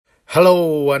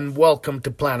Hello and welcome to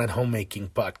Planet Homemaking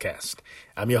Podcast.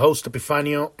 I'm your host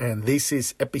Epifanio and this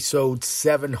is episode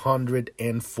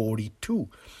 742.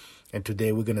 And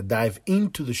today we're going to dive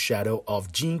into the shadow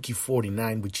of Gene Key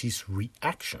 49, which is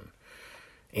reaction.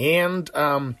 And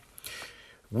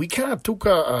we kind of took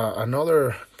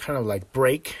another kind of like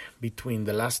break between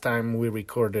the last time we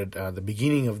recorded the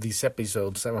beginning of this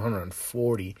episode,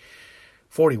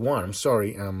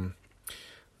 741,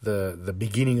 the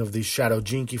beginning of this shadow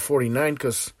Gene Key 49,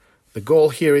 because the goal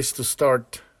here is to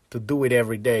start to do it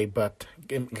every day, but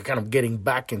kind of getting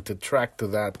back into track to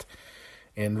that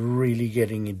and really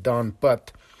getting it done.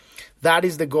 But that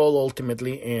is the goal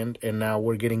ultimately, and now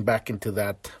we're getting back into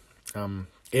that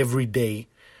everyday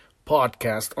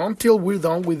podcast until we're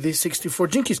done with these 64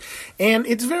 Gene Keys. And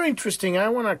it's very interesting. I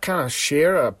want to kind of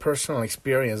share a personal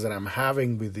experience that I'm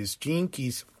having with these Gene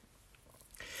Keys.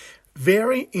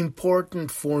 Very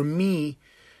important for me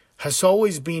has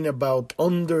always been about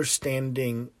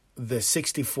understanding the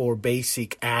 64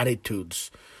 basic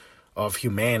attitudes of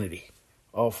humanity,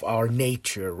 of our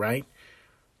nature, right?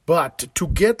 But to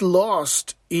get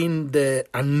lost in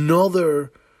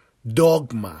another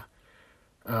dogma,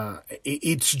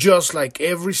 it's just like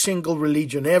every single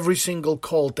religion, every single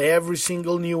cult, every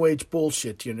single New Age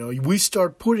bullshit, we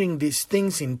start putting these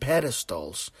things in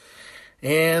pedestals.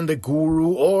 And the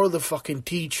guru or the fucking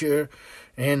teacher,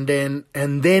 and then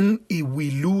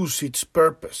we lose its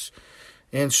purpose.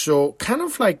 And so kind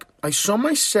of like I saw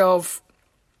myself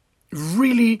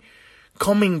really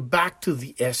coming back to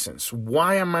the essence.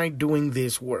 Why am I doing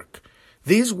this work?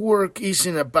 This work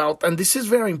isn't about, and this is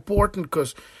very important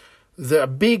because the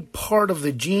big part of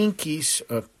the Gene Keys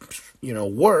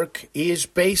work is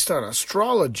based on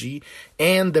astrology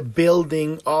and the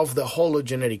building of the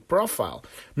hologenetic profile.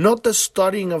 Not the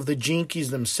studying of the Gene Keys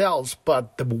themselves,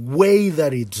 but the way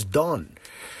that it's done.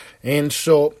 And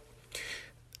so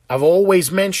I've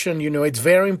always mentioned, it's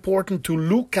very important to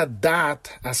look at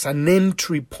that as an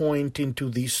entry point into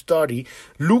this study,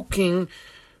 looking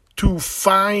to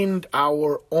find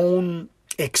our own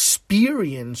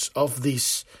experience of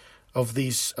these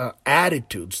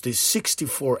attitudes, these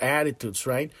 64 attitudes,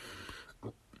 right?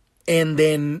 And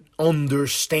then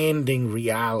understanding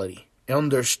reality,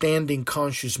 understanding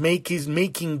conscious,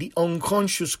 making the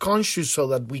unconscious conscious so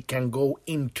that we can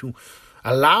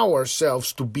allow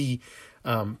ourselves to be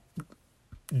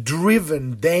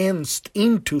driven, danced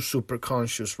into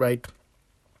superconscious, right?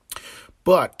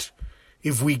 But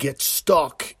if we get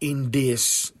stuck in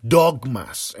these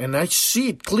dogmas, and I see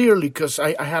it clearly because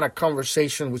I had a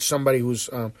conversation with somebody who's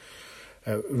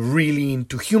really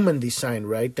into human design,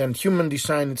 right? And human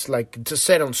design, it's a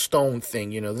set on stone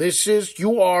thing,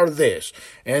 you are this,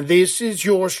 and this is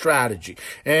your strategy,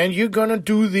 and you're gonna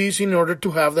do this in order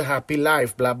to have the happy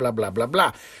life, blah, blah, blah, blah,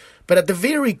 blah. But at the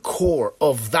very core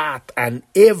of that and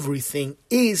everything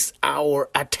is our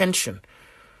attention.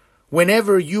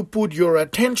 Whenever you put your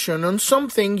attention on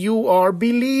something, you are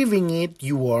believing it,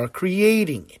 you are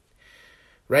creating it,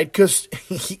 right? Because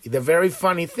the very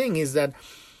funny thing is that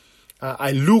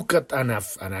I look at, and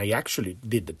I actually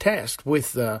did the test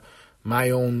with my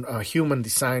own human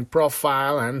design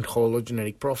profile and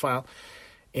hologenetic profile,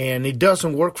 and it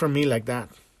doesn't work for me like that.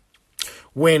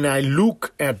 When I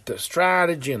look at the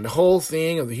strategy and the whole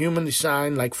thing of the human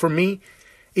design, like for me,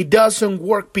 it doesn't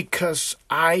work because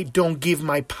I don't give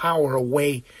my power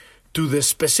away to the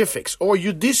specifics.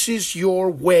 This is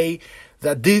your way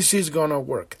that this is going to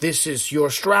work. This is your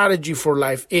strategy for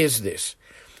life is this.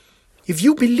 If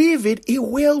you believe it, it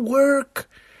will work.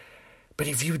 But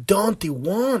if you don't, it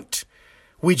won't.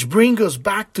 Which brings us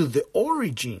back to the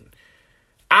origin.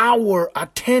 Our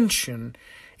attention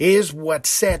is what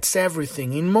sets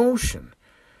everything in motion.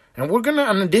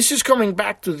 And this is coming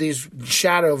back to this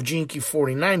shadow of Gene Key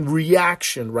 49,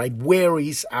 reaction, right? Where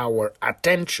is our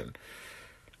attention?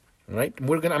 Right?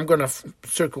 I'm gonna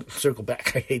circle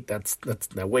back. I hate that's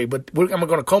that way, but I'm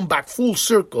gonna come back full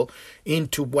circle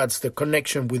into what's the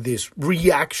connection with this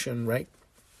reaction, right?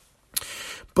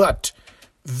 But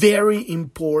very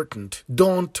important,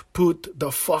 don't put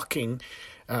the fucking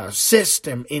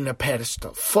system in a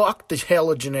pedestal. Fuck the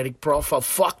hologenetic profile.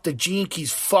 Fuck the Gene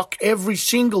Keys. Fuck every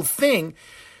single thing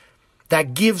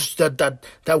that gives that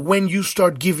when you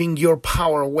start giving your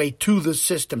power away to the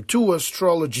system, to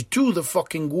astrology, to the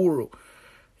fucking guru,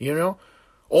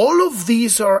 all of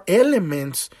these are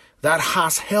elements that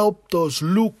has helped us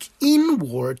look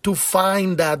inward to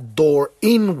find that door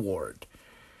inward.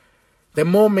 The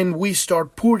moment we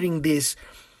start putting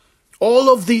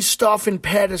all of this stuff in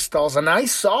pedestals, and I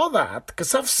saw that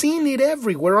because I've seen it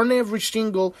everywhere on every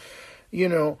single,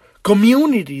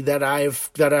 community that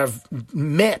I've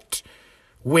met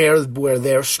where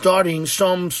they're starting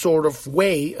some sort of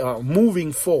way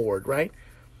moving forward, right?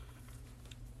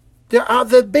 There are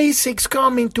the basics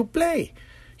come into play.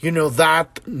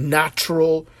 That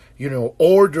natural,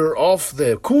 order of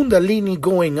the Kundalini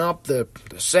going up, the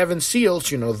seven seals,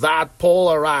 that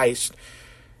polarized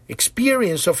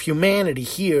experience of humanity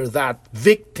here, that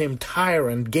victim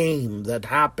tyrant game that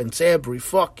happens every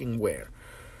fucking where,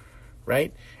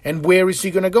 right? And where is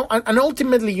he going to go? And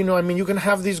ultimately, you can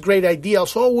have these great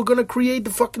ideals. Oh, we're going to create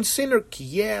the fucking synarchy.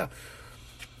 Yeah.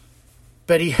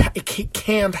 But it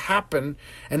can't happen.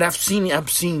 And I've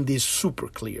seen this super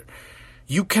clear.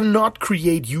 You cannot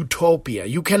create utopia.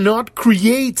 You cannot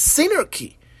create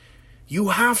synarchy. You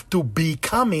have to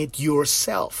become it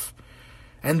yourself.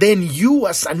 And then you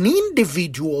as an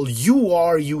individual, you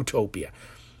are utopia.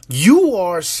 You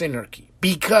are synarchy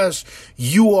because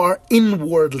you are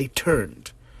inwardly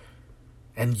turned.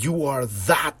 And you are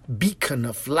that beacon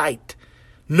of light.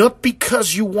 Not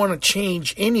because you want to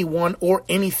change anyone or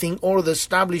anything or the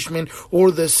establishment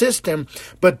or the system,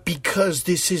 but because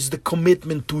this is the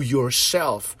commitment to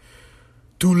yourself.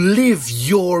 To live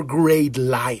your great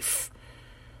life.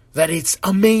 That it's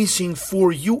amazing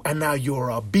for you, and now you're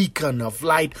a beacon of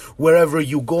light wherever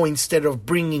you go. Instead of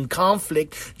bringing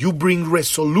conflict, you bring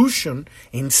resolution.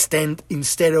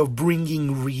 Instead of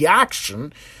bringing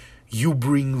reaction, you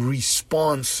bring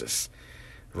responses,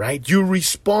 right? You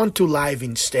respond to life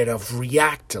instead of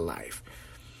react to life.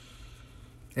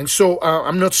 And so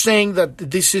I'm not saying that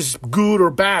this is good or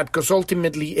bad, because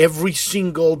ultimately every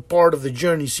single part of the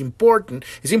journey is important.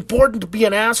 It's important to be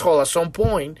an asshole at some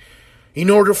point in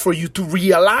order for you to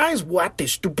realize what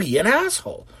is to be an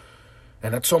asshole.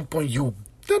 And at some point you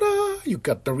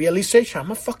got the realization,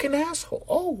 I'm a fucking asshole.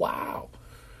 Oh, wow.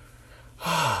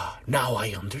 Now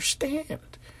I understand.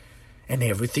 And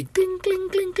everything, cling, cling,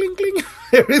 cling, cling, cling.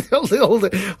 all the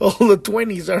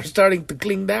 20s are starting to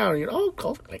cling down.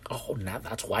 Now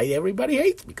that's why everybody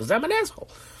hates me, because I'm an asshole.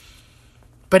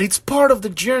 But it's part of the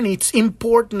journey. It's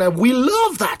important that we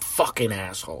love that fucking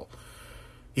asshole.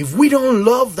 If we don't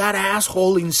love that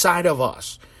asshole inside of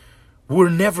us, we're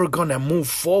never gonna move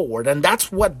forward. And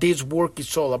that's what this work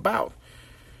is all about.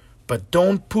 But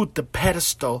don't put the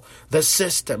pedestal, the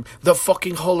system, the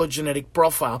fucking hologenetic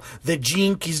profile, the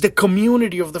Gene Keys, the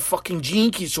community of the fucking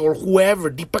Gene Keys, or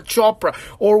whoever, Deepak Chopra,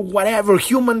 or whatever,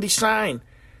 human design,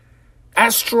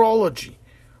 astrology,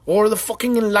 or the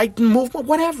fucking enlightened movement,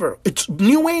 whatever. It's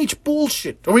New Age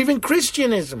bullshit, or even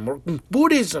Christianism, or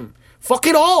Buddhism. Fuck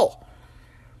it all.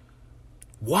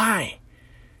 Why?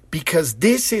 Because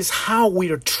this is how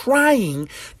we are trying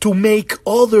to make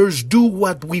others do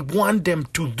what we want them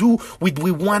to do, what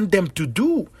we want them to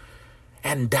do.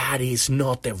 And that is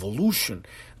not evolution.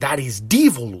 That is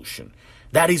devolution.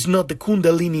 That is not the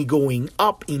Kundalini going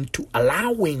up into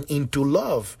allowing into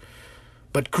love,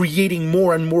 but creating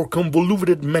more and more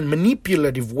convoluted and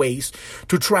manipulative ways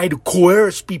to try to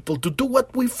coerce people to do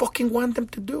what we fucking want them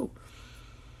to do.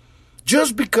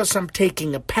 Just because I'm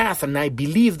taking a path and I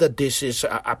believe that this is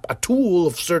a tool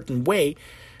of certain way,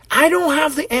 I don't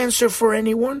have the answer for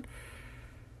anyone.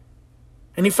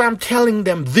 And if I'm telling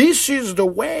them this is the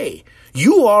way,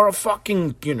 you are a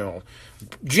fucking,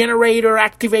 generator,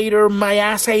 activator, my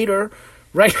ass hater,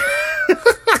 right?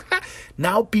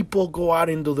 Now people go out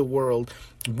into the world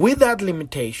with that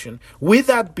limitation, with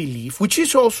that belief, which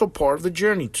is also part of the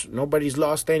journey. Nobody's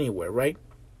lost anywhere, right?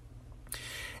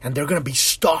 And they're going to be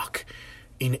stuck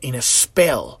in a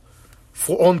spell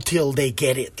until they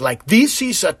get it. Like, this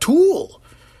is a tool.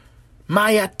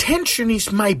 My attention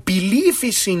is, my belief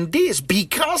is in this.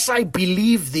 Because I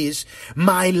believe this,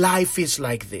 my life is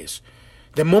like this.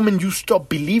 The moment you stop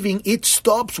believing, it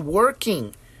stops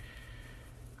working.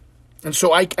 And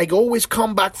so I always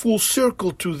come back full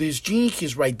circle to these Gene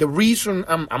Keys, right? The reason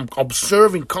I'm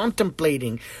observing,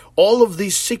 contemplating all of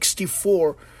these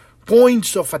 64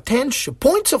 points of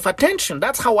attention,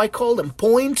 that's how I call them,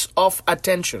 points of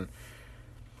attention.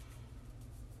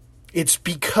 It's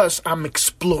because I'm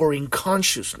exploring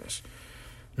consciousness,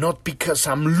 not because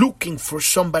I'm looking for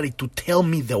somebody to tell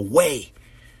me the way.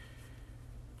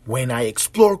 When I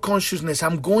explore consciousness,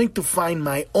 I'm going to find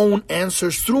my own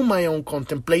answers through my own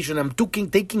contemplation. I'm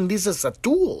taking this as a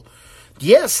tool.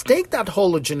 Yes, take that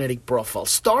hologenetic profile.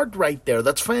 Start right there.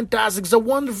 That's fantastic. It's a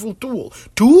wonderful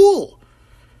tool.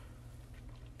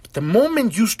 The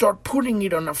moment you start putting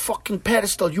it on a fucking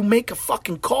pedestal, you make a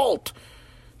fucking cult.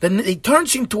 Then it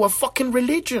turns into a fucking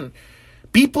religion.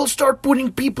 People start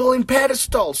putting people in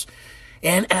pedestals.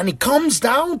 And it comes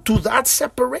down to that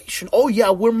separation. Oh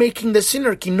yeah, we're making the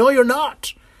synarchy. No, you're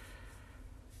not.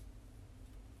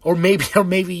 Or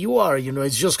maybe you are, it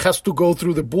just has to go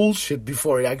through the bullshit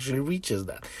before it actually reaches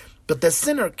that. But the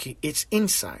synarchy, it's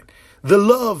inside. The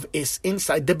love is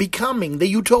inside. The becoming, the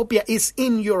utopia is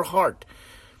in your heart.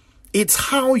 It's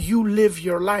how you live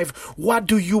your life. What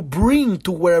do you bring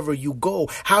to wherever you go?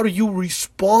 How do you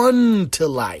respond to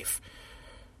life?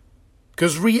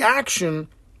 Because reaction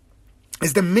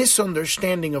is the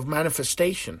misunderstanding of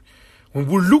manifestation. When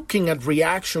we're looking at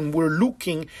reaction, we're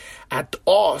looking at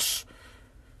us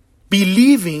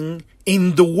believing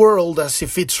in the world as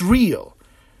if it's real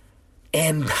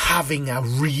and having a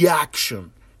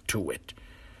reaction to it.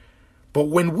 But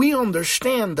when we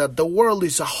understand that the world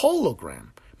is a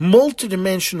hologram,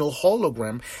 multidimensional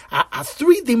hologram, a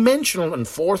three-dimensional and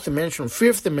fourth-dimensional,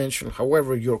 fifth-dimensional,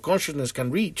 however your consciousness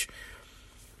can reach,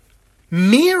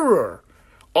 mirror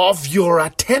of your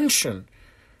attention,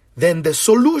 then the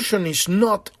solution is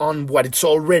not on what it's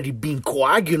already been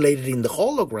coagulated in the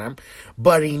hologram,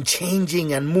 but in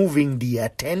changing and moving the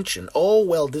attention. Oh,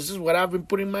 well, this is what I've been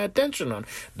putting my attention on.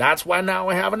 That's why now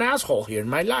I have an asshole here in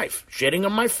my life, shitting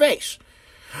on my face.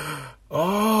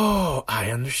 Oh, I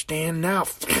understand now.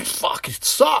 Fuck, it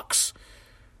sucks.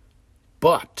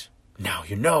 But now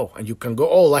you know, and you can go,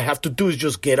 all I have to do is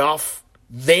just get off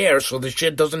there so the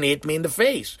shit doesn't hit me in the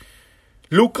face.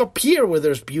 Look up here where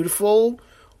there's beautiful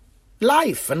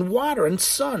life and water and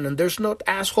sun, and there's no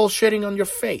asshole shitting on your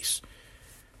face.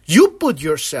 You put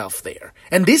yourself there.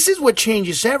 And this is what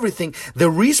changes everything.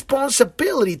 The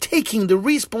responsibility, taking the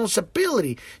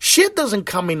responsibility. Shit doesn't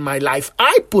come in my life.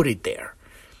 I put it there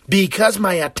because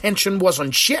my attention was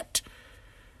on shit.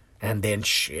 And then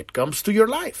shit comes to your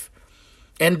life.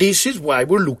 And this is why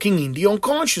we're looking in the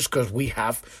unconscious, because we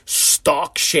have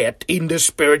stock shit in the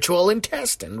spiritual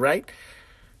intestine, right?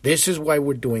 This is why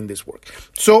we're doing this work.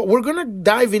 So we're going to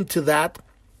dive into that.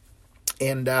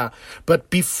 And but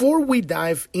before we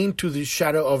dive into the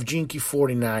shadow of Gene Key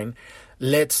 49,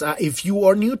 let's, if you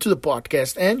are new to the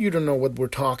podcast and you don't know what we're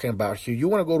talking about here, you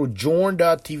want to go to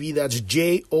journ.tv. That's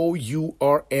JOURN.tv.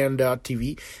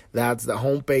 That's the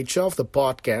homepage of the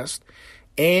podcast.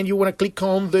 And you want to click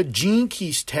on the Gene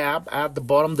Keys tab at the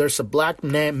bottom. There's a black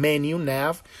menu,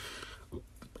 nav.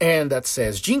 And that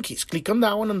says Gene Keys. Click on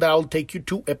that one and that'll take you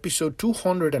to episode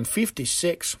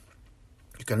 256.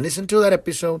 You can listen to that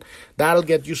episode. That'll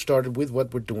get you started with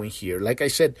what we're doing here. Like I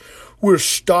said, we're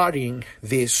starting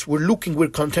this. We're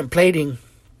contemplating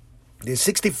the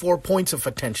 64 points of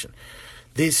attention.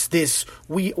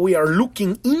 We are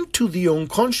looking into the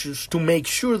unconscious to make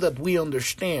sure that we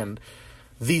understand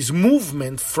this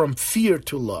movement from fear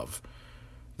to love.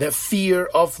 The fear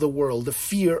of the world, the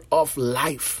fear of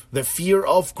life, the fear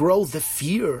of growth, the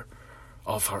fear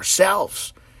of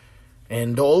ourselves.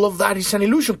 And all of that is an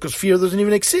illusion because fear doesn't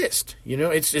even exist.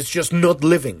 It's just not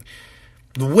living.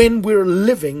 When we're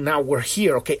living, now we're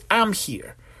here. Okay, I'm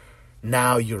here.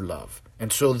 Now you're love.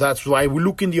 And so that's why we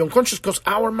look in the unconscious, because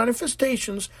our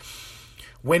manifestations,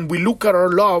 when we look at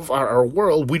our love, our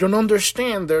world, we don't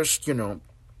understand. There's,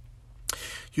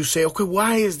 you say, okay,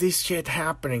 why is this shit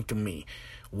happening to me?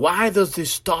 Why does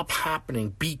this stop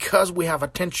happening? Because we have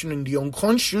attention in the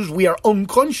unconscious. We are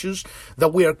unconscious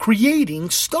that we are creating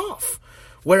stuff.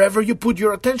 Wherever you put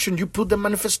your attention, you put the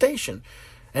manifestation.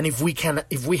 And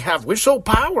we're so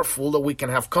powerful that we can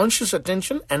have conscious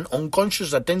attention and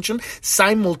unconscious attention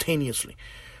simultaneously.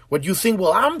 What you think,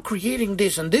 well, I'm creating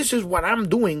this and this is what I'm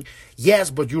doing.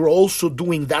 Yes, but you're also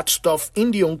doing that stuff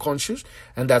in the unconscious,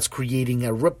 and that's creating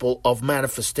a ripple of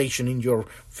manifestation in your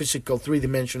physical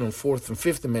three-dimensional, fourth and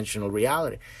fifth-dimensional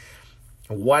reality.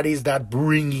 What is that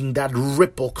bringing, that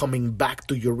ripple coming back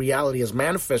to your reality as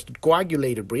manifested,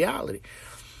 coagulated reality?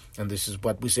 And this is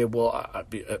what we say, well,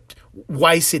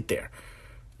 why sit there?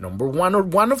 Number one, or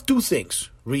one of two things,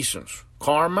 reasons.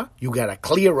 Karma, you got to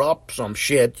clear up some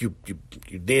shit you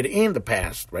did in the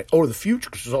past, right? Or the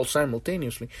future, because it's all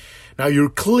simultaneously. Now you're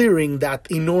clearing that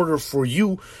in order for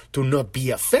you to not be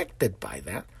affected by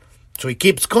that. So it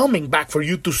keeps coming back for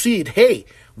you to see it. Hey,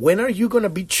 when are you going to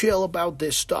be chill about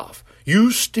this stuff?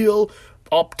 You still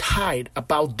uptight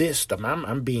about this stuff.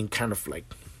 I'm being kind of like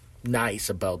nice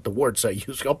about the words I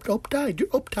use. Uptight, you're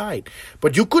uptight.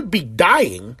 But you could be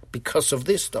dying because of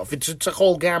this stuff. It's a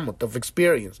whole gamut of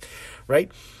experience,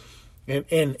 right?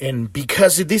 And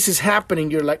because this is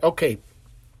happening, you're like, okay,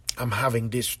 I'm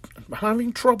having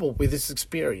trouble with this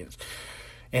experience.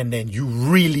 And then you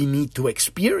really need to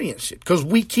experience it, because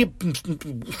we keep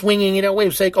swinging it away.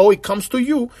 It's like, oh, it comes to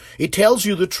you. It tells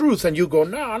you the truth. And you go,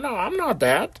 no, I'm not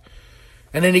that.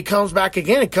 And then it comes back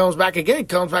again. It comes back again. It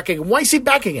comes back again. Why is it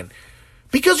back again?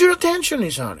 Because your attention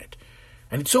is on it.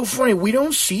 And it's so funny. We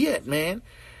don't see it, man.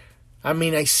 I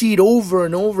mean, I see it over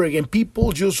and over again.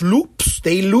 People just loops.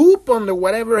 They loop on the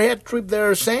whatever head trip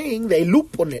they're saying. They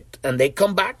loop on it. And they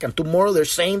come back. And tomorrow they're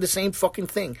saying the same fucking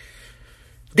thing.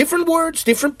 Different words,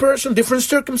 different person, different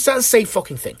circumstance, same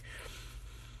fucking thing.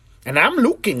 And I'm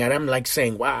looking and I'm like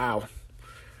saying, wow.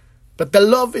 But the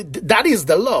love, that is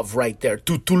the love right there.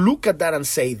 To look at that and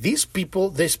say, these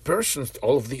people, this person,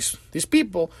 all of these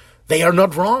people, they are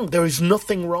not wrong. There is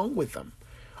nothing wrong with them.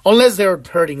 Unless they're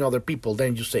hurting other people,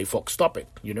 then you say, fuck, stop it,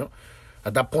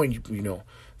 At that point,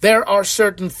 there are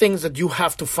certain things that you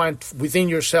have to find within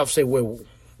yourself, say, well,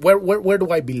 where do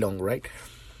I belong, right?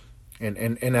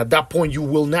 And at that point, you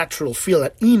will naturally feel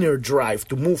an inner drive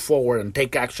to move forward and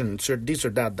take action in this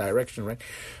or that direction, right?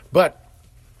 But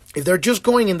if they're just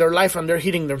going in their life and they're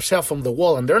hitting themselves on the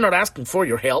wall and they're not asking for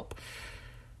your help,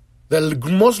 the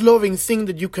most loving thing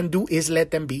that you can do is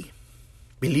let them be.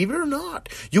 Believe it or not,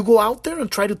 you go out there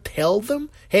and try to tell them,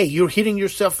 hey, you're hitting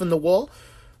yourself in the wall,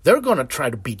 they're going to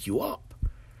try to beat you up.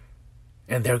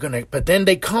 And but then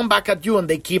they come back at you and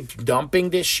they keep dumping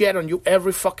this shit on you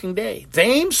every fucking day.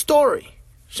 Same story.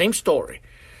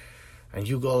 And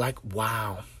you go like,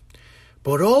 wow.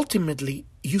 But ultimately,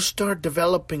 you start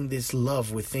developing this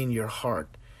love within your heart.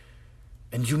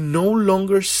 And you no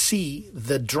longer see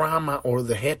the drama or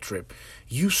the head trip.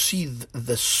 You see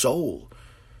the soul.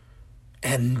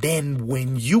 And then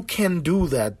when you can do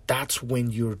that, that's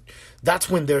when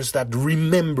there's that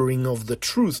remembering of the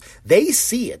truth. They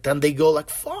see it and they go like,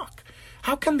 fuck,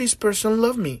 how can this person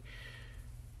love me?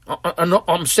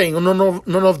 I'm saying none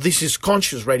of this is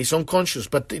conscious, right? It's unconscious,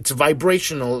 but it's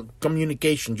vibrational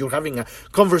communication. You're having a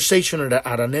conversation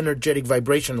at an energetic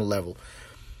vibrational level.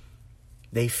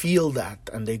 They feel that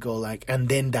and they go like, and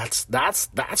then that's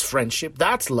friendship,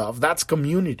 that's love, that's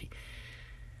community.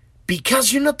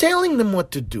 Because you're not telling them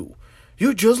what to do.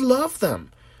 You just love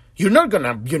them. You're not going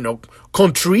to,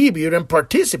 contribute and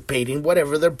participate in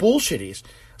whatever their bullshit is.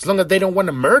 As long as they don't want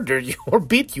to murder you or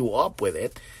beat you up with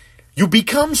it. You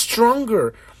become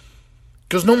stronger.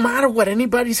 Because no matter what,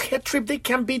 anybody's head trip, they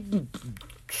can be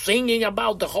singing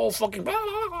about the whole fucking... Blah,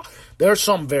 blah, blah. There are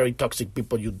some very toxic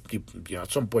people. You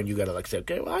at some point you got to like say,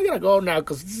 okay, well, I got to go now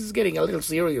because this is getting a little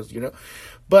serious,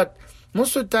 But...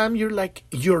 most of the time, you're like,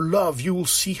 your love, you will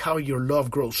see how your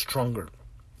love grows stronger.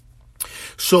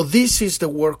 So this is the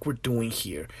work we're doing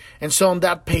here. And so on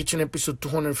that page in episode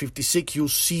 256, you'll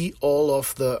see all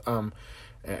of the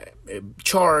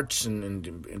charts, and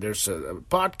there's a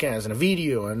podcast and a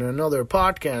video and another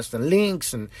podcast and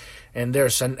links, and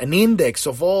there's an index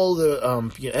of all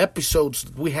the episodes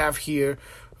that we have here.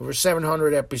 Over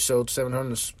 700 episodes,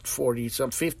 740,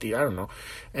 some 50, I don't know.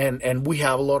 And we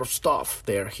have a lot of stuff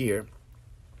here.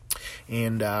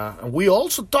 And we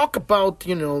also talk about,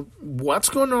 what's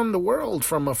going on in the world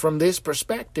from this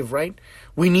perspective, right?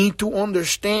 We need to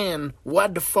understand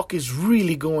what the fuck is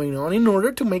really going on in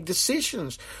order to make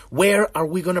decisions. Where are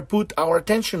we going to put our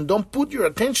attention? Don't put your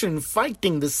attention in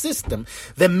fighting the system.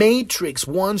 The Matrix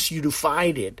wants you to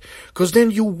fight it, because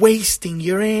then you're wasting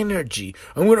your energy.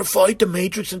 I'm going to fight the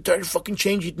Matrix and try to fucking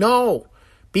change it. No,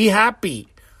 be happy.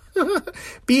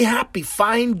 Be happy.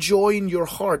 Find joy in your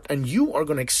heart, and you are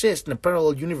going to exist in a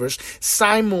parallel universe,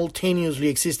 simultaneously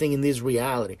existing in this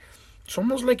reality. It's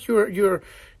almost like you're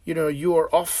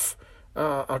off,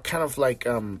 kind of like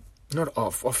not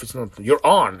off. Off is not. You're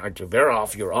on. They're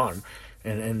off. You're on,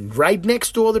 and right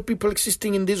next to other people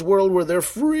existing in this world where they're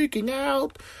freaking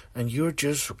out, and you're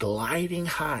just gliding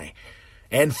high.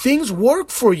 And things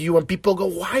work for you, and people go,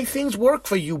 "Why things work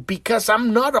for you?" Because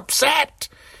I'm not upset.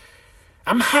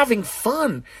 I'm having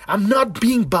fun. I'm not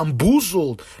being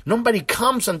bamboozled. Nobody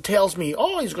comes and tells me,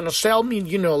 oh, he's going to sell me,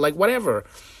 like whatever.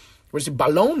 Where's it?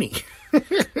 Baloney.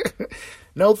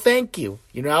 No, thank you.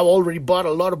 I've already bought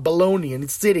a lot of baloney and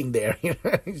it's sitting there.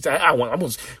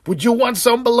 Would you want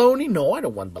some baloney? No, I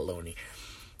don't want baloney.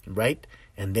 Right?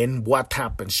 And then what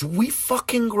happens? We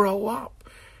fucking grow up.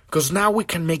 Because now we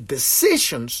can make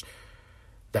decisions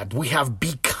that we have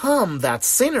become that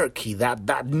synarchy,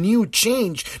 that new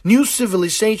change, new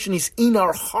civilization is in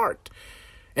our heart.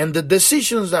 And the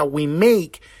decisions that we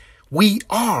make, we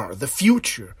are the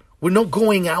future. We're not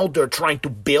going out there trying to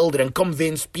build it and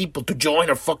convince people to join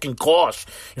our fucking cause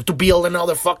and to build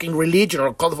another fucking religion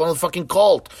or another fucking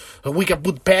cult. And we can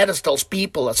put pedestals,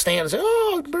 people that stand and say,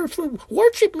 oh,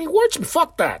 worship me.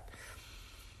 Fuck that.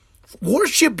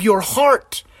 Worship your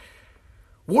heart.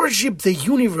 Worship the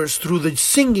universe through the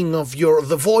singing of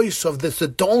the voice of the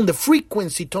tone, the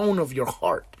frequency tone of your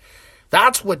heart.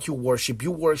 That's what you worship.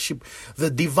 You worship the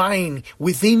divine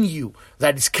within you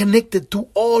that is connected to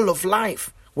all of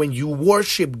life. When you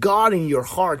worship God in your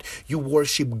heart, you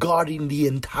worship God in the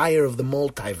entire of the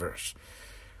multiverse.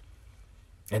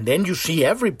 And then you see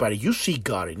everybody. You see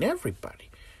God in everybody.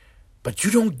 But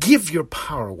you don't give your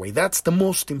power away. That's the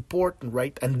most important,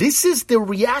 right? And this is the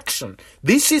reaction.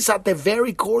 This is at the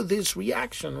very core, this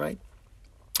reaction, right?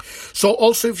 So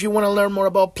also, if you want to learn more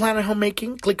about Planet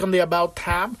Homemaking, click on the About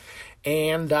tab.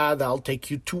 And that'll take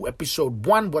you to episode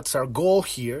 1. What's our goal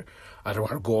here?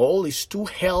 Our goal is to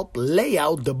help lay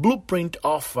out the blueprint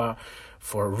of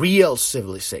for real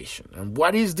civilization. And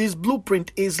what is this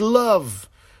blueprint? Is love.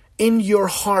 In your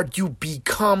heart, you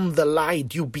become the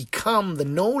light. You become the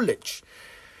knowledge.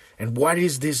 And what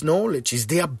is this knowledge? Is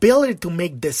the ability to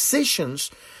make decisions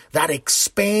that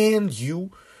expand you.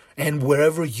 And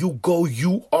wherever you go,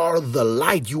 you are the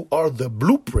light. You are the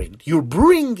blueprint. You're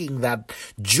bringing that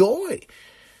joy.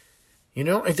 You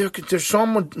know, and there's so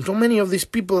many of these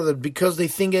people that because they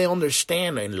think they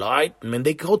understand enlightenment,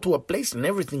 they go to a place and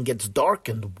everything gets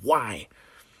darkened. Why?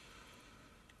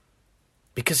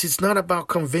 Because it's not about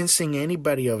convincing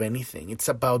anybody of anything. It's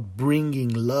about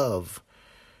bringing love.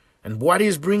 And what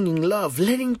is bringing love?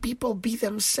 Letting people be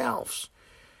themselves.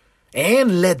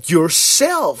 And let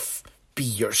yourself be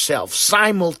yourself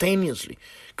simultaneously.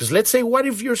 Because let's say, what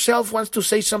if yourself wants to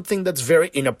say something that's very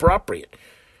inappropriate?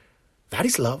 That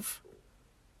is love.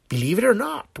 Believe it or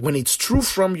not. When it's true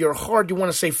from your heart, you want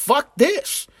to say, fuck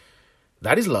this.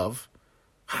 That is love.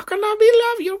 How can that be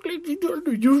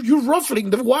love? You're ruffling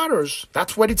the waters.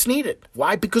 That's what it's needed.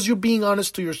 Why? Because you're being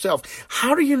honest to yourself.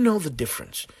 How do you know the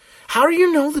difference? How do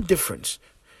you know the difference?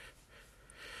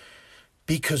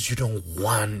 Because you don't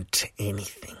want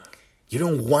anything. You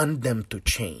don't want them to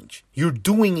change. You're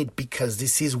doing it because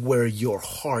this is where your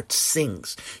heart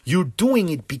sings. You're doing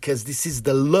it because this is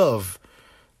the love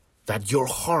that your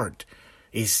heart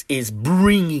is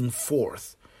bringing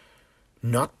forth.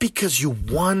 Not because you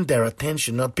want their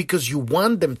attention, not because you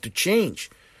want them to change,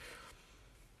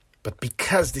 but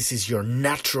because this is your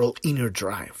natural inner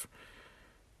drive.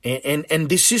 And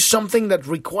this is something that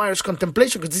requires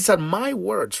contemplation, because these are my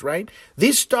words, right?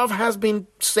 This stuff has been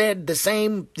said, the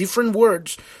same, different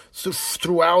words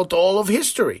throughout all of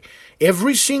history.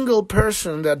 Every single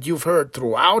person that you've heard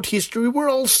throughout history, we're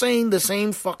all saying the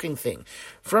same fucking thing.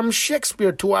 From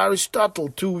Shakespeare to Aristotle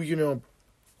to,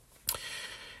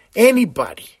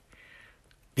 anybody,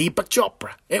 Deepak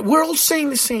Chopra, we're all saying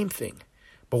the same thing.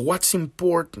 But what's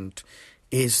important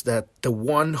is that the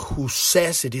one who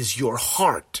says it is your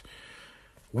heart.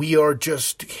 We are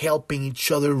just helping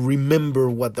each other remember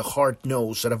what the heart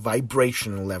knows at a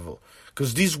vibrational level.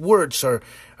 Because these words are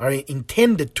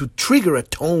intended to trigger a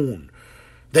tone.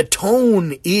 The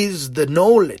tone is the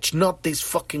knowledge, not these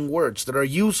fucking words that are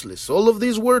useless. All of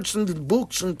these words in the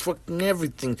books and fucking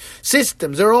everything,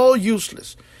 systems, they're all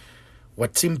useless.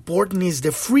 What's important is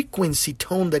the frequency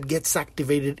tone that gets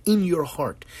activated in your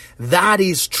heart. That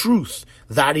is truth.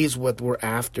 That is what we're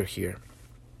after here.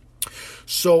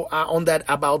 So on that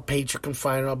About page, you can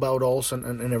find about us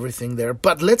and everything there.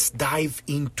 But let's dive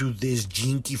into this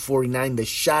Gene Key 49, The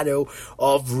Shadow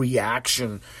of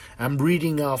Reaction. I'm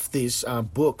reading off this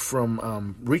book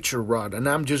from Richard Rudd, and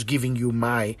I'm just giving you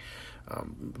my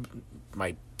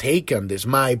take on this,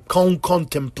 my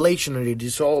contemplation, and it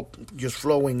is all just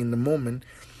flowing in the moment.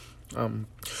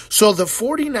 So the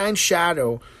 49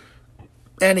 shadow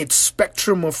and its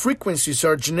spectrum of frequencies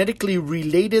are genetically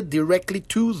related directly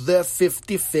to the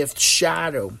 55th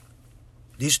shadow.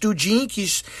 These two gene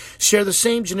keys share the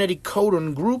same genetic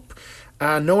codon group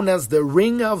known as the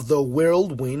Ring of the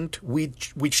Whirlwind,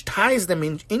 which ties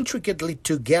them intricately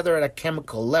together at a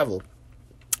chemical level.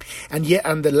 And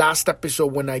the last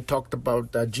episode when I talked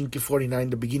about Gene Key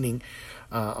 49, the beginning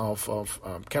of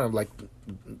kind of like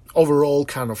overall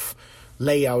kind of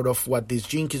layout of what this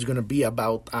Gene Key is going to be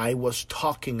about, I was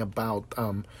talking about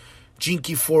Gene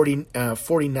Key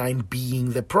 49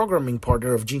 being the programming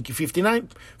partner of Gene Key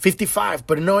 55,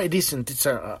 but no, it isn't. It's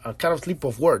a kind of slip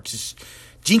of words. It's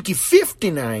Gene Key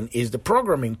 59 is the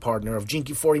programming partner of Gene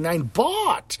Key 49,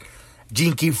 but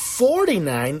Gene Key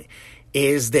 49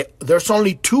 is there's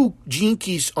only two gene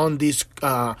keys on this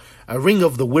Ring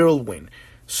of the Whirlwind.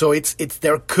 So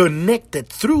they're connected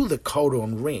through the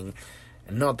codon ring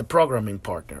and not the programming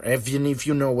partner. Even if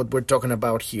you know what we're talking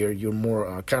about here, you're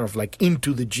more kind of like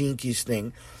into the gene keys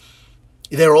thing.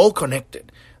 They're all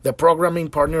connected. The programming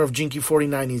partner of Gene Key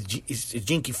 49 is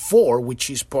Gene Key 4, which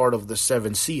is part of the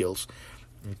 7 seals,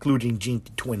 including Gene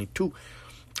Key 22.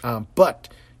 But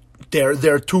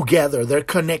they're together, they're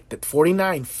connected.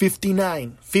 49,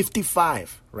 59,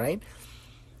 55, right?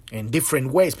 In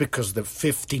different ways, because the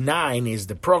 59 is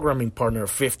the programming partner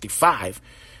of 55,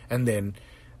 and then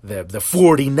The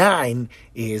 49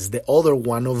 is the other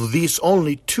one of these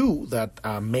only two that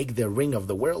make the Ring of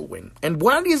the Whirlwind. And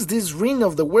what is this Ring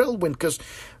of the Whirlwind? Because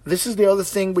this is the other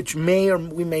thing which may or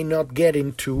we may not get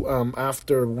into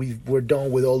after we're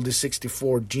done with all the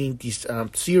 64 Gene Keys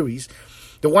series.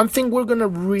 The one thing we're going to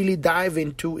really dive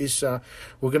into is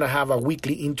we're going to have a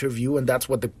weekly interview, and that's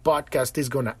what the podcast is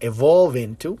going to evolve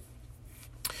into.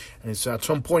 And so at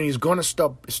some point, he's going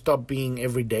to stop being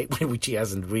every day, which he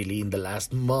hasn't really in the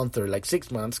last month or like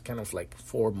 6 months, kind of like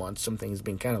 4 months. Something has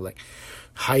been kind of like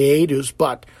hiatus.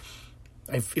 But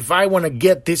if I want to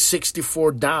get this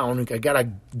 64 down, I gotta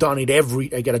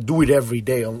do it every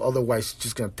day. Otherwise, it's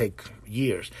just going to take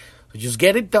years. So just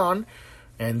get it done.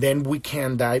 And then we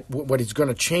can dive. What it's going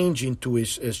to change into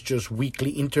is just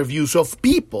weekly interviews of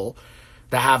people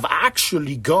that have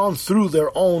actually gone through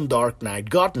their own dark night,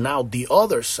 gotten out the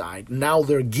other side. Now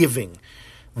they're giving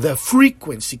the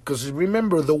frequency. Because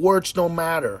remember, the words don't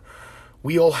matter.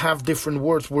 We all have different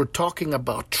words. We're talking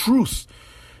about truth.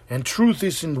 And truth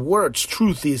isn't words.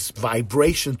 Truth is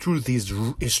vibration. Truth is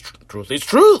truth. It's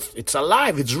truth. It's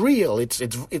alive. It's real.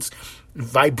 It's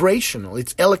vibrational.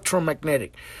 It's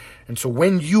electromagnetic. And so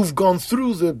when you've gone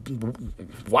through the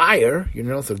wire,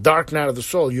 the dark night of the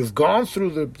soul, you've gone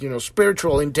through the,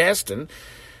 spiritual intestine,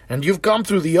 and you've come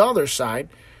through the other side,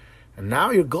 and now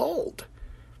you're gold.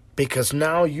 Because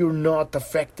now you're not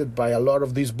affected by a lot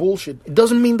of this bullshit. It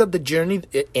doesn't mean that the journey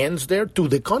ends there. To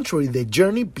the contrary, the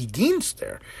journey begins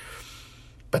there.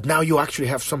 But now you actually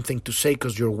have something to say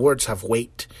because your words have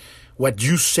weight. What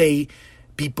you say,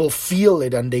 people feel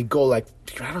it and they go like,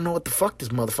 I don't know what the fuck this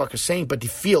motherfucker's saying, but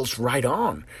it feels right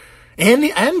on. And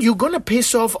you're going to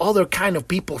piss off other kind of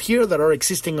people here that are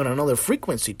existing on another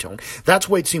frequency tone. That's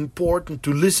why it's important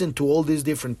to listen to all these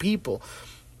different people,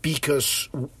 because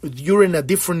you're in a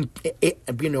different,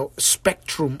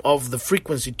 spectrum of the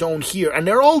frequency tone here, and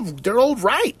they're all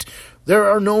right.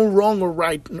 There are no wrong or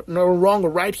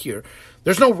right here.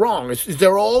 There's no wrong.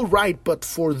 They're all right, but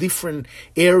for different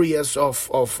areas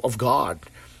of God,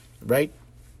 right?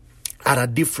 At a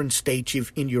different stage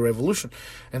in your evolution.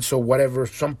 And so whatever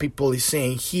some people is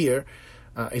saying here,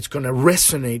 it's going to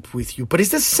resonate with you. But it's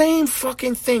the same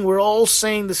fucking thing. We're all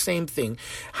saying the same thing.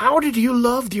 How did you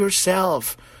love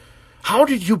yourself? How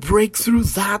did you break through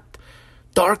that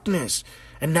darkness?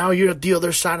 And now you're at the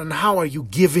other side. And how are you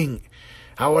giving?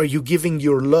 How are you giving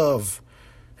your love?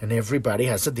 And everybody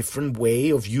has a different way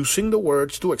of using the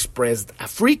words to express a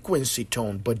frequency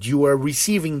tone. But you are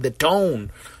receiving the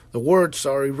tone. The words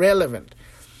are irrelevant.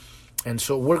 And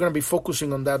so we're going to be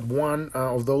focusing on that one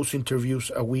of those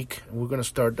interviews a week. We're going to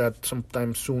start that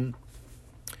sometime soon.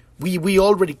 We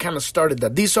already kind of started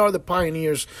that. These are the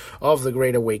pioneers of the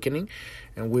Great Awakening.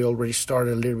 And we already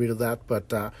started a little bit of that.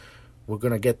 But we're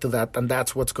going to get to that. And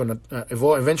that's what's going to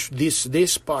evolve. Eventually,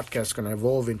 this podcast is going to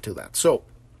evolve into that. So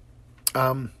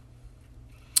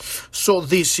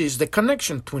this is the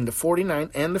connection between the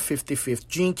 49 and the 55th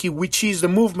Gene Key, which is the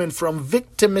movement from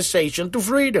victimization to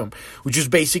freedom, which is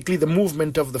basically the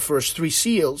movement of the first three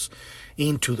seals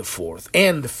into the fourth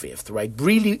and the fifth, right?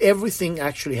 Really, everything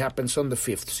actually happens on the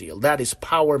fifth seal. That is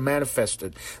power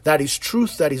manifested. That is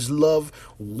truth. That is love.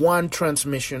 One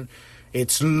transmission.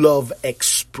 It's love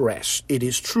expressed. It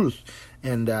is truth.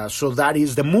 And so that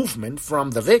is the movement from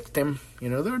the victim,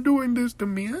 they're doing this to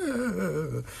me,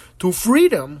 to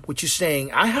freedom, which is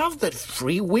saying, I have that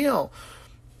free will,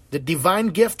 the divine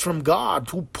gift from God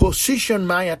to position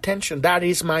my attention. That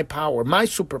is my power, my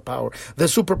superpower, the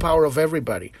superpower of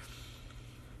everybody.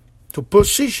 To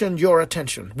position your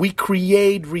attention. We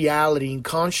create reality in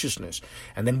consciousness.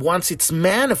 And then once it's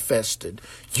manifested,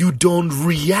 you don't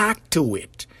react to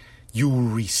it.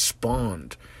 You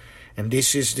respond. And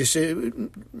this is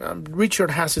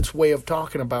Richard has its way of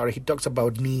talking about it. He talks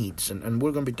about needs, and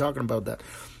we're going to be talking about that.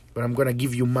 But I'm going to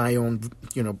give you my own,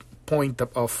 point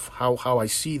of how I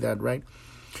see that, right?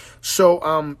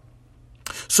 So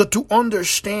to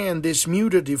understand this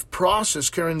mutative process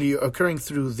currently occurring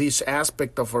through this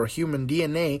aspect of our human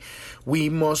DNA, we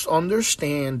must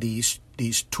understand these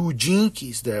two gene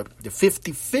keys, the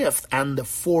 55th and the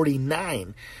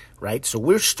 49, right? So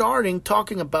we're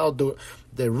talking about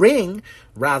the ring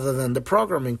rather than the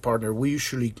programming partner. We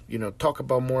usually, talk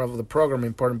about more of the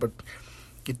programming partner, but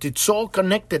it's all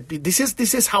connected. This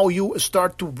is how you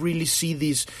start to really see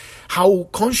this, how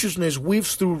consciousness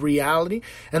weaves through reality.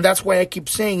 And that's why I keep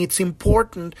saying it's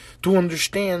important to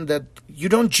understand that you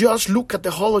don't just look at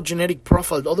the hologenetic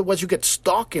profile. Otherwise you get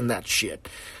stuck in that shit,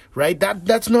 right?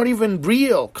 That's not even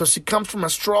real because it comes from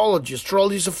astrology.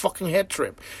 Astrology is a fucking head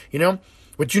trip,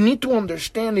 What you need to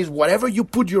understand is whatever you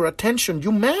put your attention,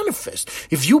 you manifest.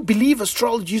 If you believe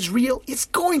astrology is real, it's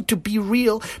going to be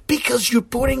real because you're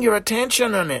putting your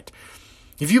attention on it.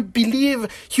 If you believe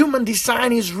human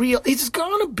design is real, it's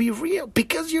going to be real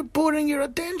because you're putting your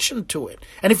attention to it.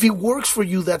 And if it works for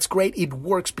you, that's great. It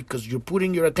works because you're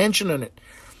putting your attention on it.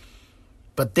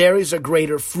 But there is a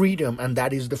greater freedom, and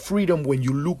that is the freedom when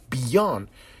you look beyond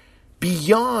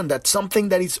that, something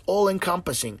that is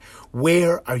all-encompassing.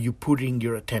 Where are you putting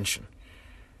your attention?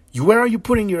 Where are you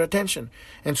putting your attention?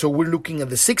 And so we're looking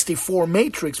at the 64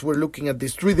 matrix. We're looking at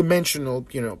this three-dimensional,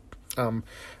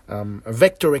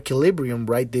 vector equilibrium,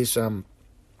 right? This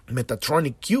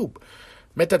Metatron's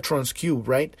cube,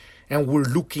 right? And we're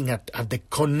looking at the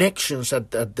connections,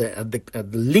 at the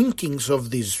linkings of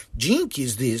these gene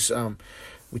keys,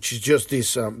 which is just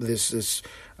this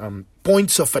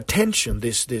points of attention,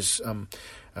 this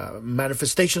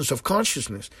manifestations of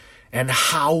consciousness, and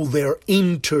how they're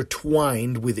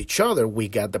intertwined with each other. We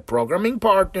got the programming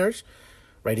partners,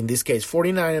 right? In this case,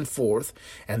 49 and 4th.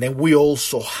 And then we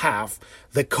also have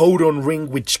the codon ring,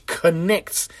 which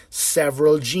connects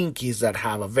several gene keys that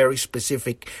have a very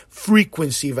specific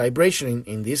frequency vibration.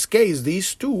 In this case,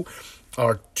 these two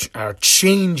are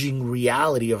changing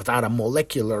reality at a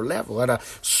molecular level, at a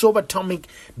subatomic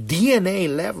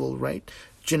DNA level, right?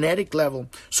 Genetic level.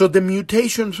 So the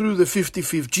mutation through the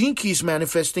 55th gene key is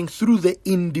manifesting through the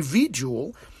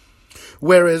individual,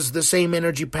 whereas the same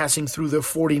energy passing through the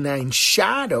 49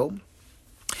 shadow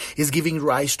is giving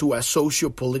rise to a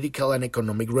socio-political and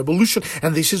economic revolution.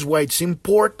 And this is why it's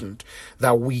important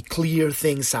that we clear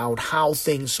things out, how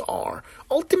things are.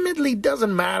 Ultimately, it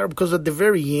doesn't matter, because at the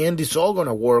very end, it's all going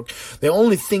to work. The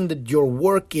only thing that your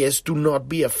work is to not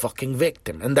be a fucking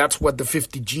victim. And that's what the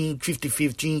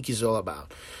 55th gene key is all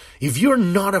about. If you're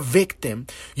not a victim,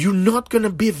 you're not going to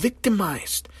be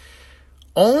victimized.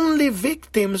 Only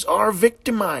victims are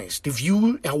victimized. If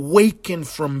you awaken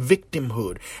from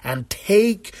victimhood and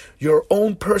take your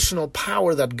own personal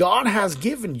power that God has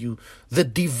given you, the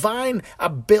divine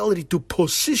ability to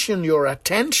position your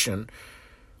attention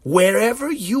wherever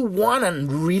you want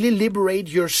and really liberate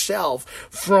yourself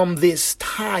from these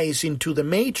ties into the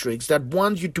matrix that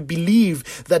want you to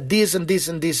believe that this and this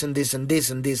and this and this and this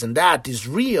and this and that is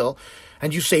real,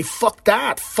 and you say, fuck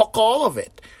that, fuck all of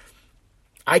it.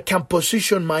 I can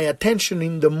position my attention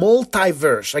in the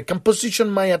multiverse. I can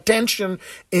position my attention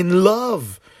in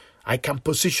love. I can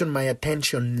position my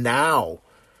attention now.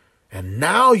 And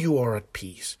now you are at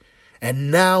peace.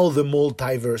 And now the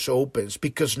multiverse opens,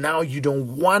 because now you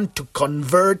don't want to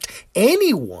convert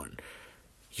anyone.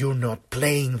 You're not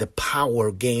playing the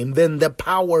power game. Then the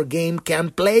power game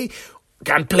can play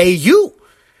you,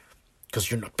 because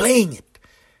you're not playing it.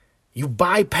 You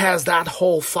bypass that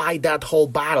whole fight, that whole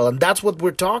battle. And that's what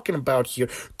we're talking about here.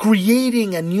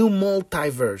 Creating a new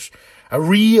multiverse. A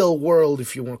real world,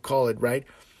 if you want to call it, right?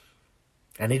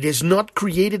 And it is not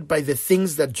created by the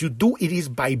things that you do. It is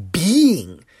by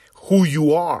being who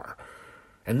you are.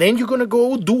 And then you're going to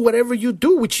go do whatever you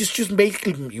do, which is just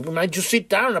basically, you might just sit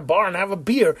down in a bar and have a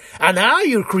beer. And now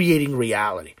you're creating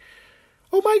reality.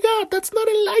 Oh my God, that's not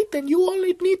enlightened. You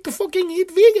only need to fucking eat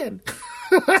vegan.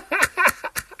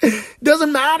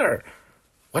 Doesn't matter.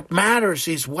 What matters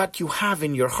is what you have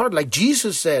in your heart. Like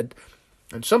Jesus said,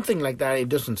 and something like that, it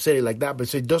doesn't say it like that,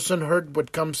 but it doesn't hurt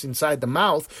what comes inside the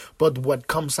mouth, but what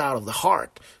comes out of the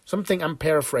heart. Something I'm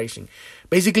paraphrasing.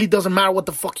 Basically, it doesn't matter what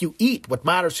the fuck you eat. What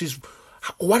matters is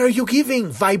what are you giving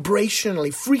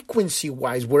vibrationally,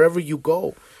 frequency-wise, wherever you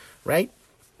go, right?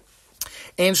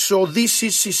 And so this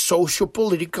is a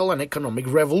socio-political and economic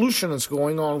revolution that's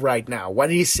going on right now.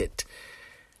 What is it?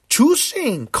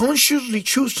 Consciously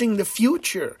choosing the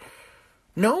future.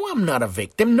 No, I'm not a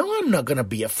victim. No, I'm not going to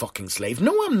be a fucking slave.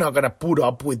 No, I'm not going to put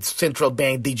up with central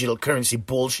bank digital currency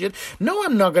bullshit. No,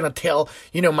 I'm not going to tell,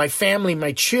 my family,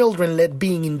 my children,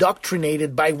 being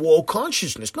indoctrinated by woke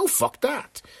consciousness. No, fuck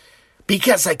that.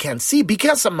 Because I can see,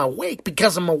 because I'm awake,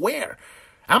 because I'm aware.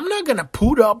 I'm not going to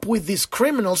put up with these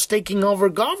criminals taking over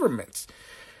governments.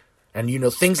 And,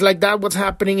 things like that, what's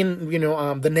happening in,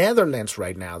 the Netherlands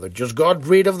right now. They just got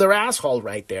rid of their asshole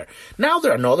right there. Now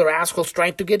there are another assholes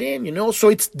trying to get in,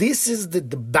 So this is the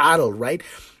battle, right?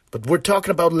 But we're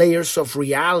talking about layers of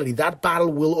reality. That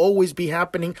battle will always be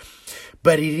happening.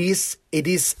 But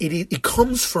it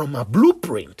comes from a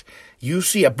blueprint. You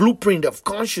see, a blueprint of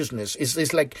consciousness.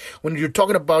 It's like when you're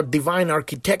talking about divine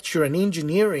architecture and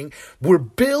engineering, we're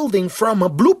building from a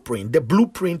blueprint. The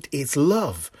blueprint is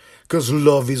love. Because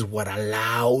love is what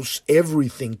allows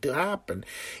everything to happen.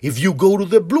 If you go to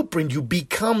the blueprint, you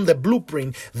become the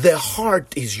blueprint. The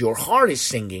heart is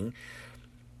singing.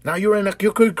 Now you're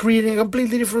creating a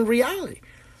completely different reality.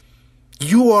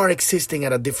 You are existing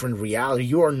at a different reality.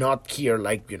 You are not here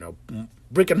like,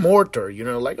 brick and mortar,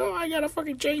 like, oh, I gotta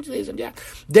fucking change this and yeah.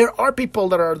 There are people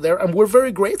that are there, and we're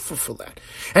very grateful for that.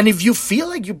 And if you feel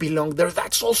like you belong there,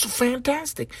 that's also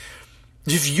fantastic.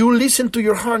 If you listen to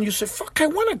your heart and you say, fuck, I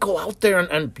want to go out there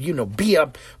and be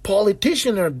a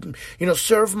politician or,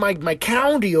 serve my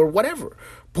county or whatever.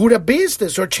 Put a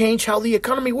business or change how the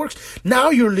economy works. Now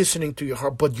you're listening to your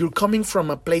heart, but you're coming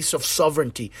from a place of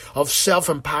sovereignty, of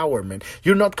self-empowerment.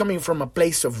 You're not coming from a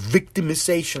place of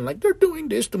victimization, like they're doing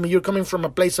this to me. You're coming from a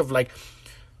place of like,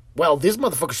 well, these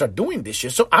motherfuckers are doing this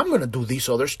shit, so I'm going to do this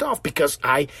other stuff because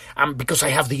I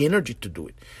have the energy to do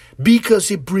it. Because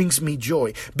it brings me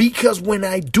joy. Because when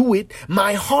I do it,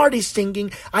 my heart is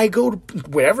singing. I go to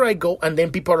wherever I go, and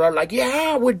then people are like,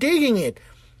 yeah, we're digging it.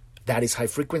 That is high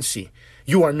frequency.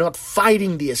 You are not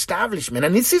fighting the establishment.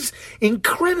 And this is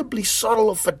incredibly subtle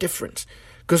of a difference.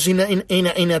 Because in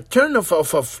a turn of a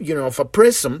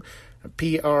prism,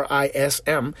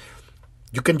 Prism,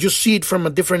 you can just see it from a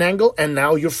different angle, and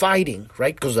now you're fighting,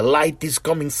 right? Because the light is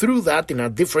coming through that in a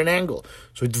different angle.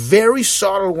 So it's very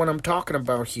subtle what I'm talking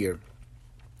about here.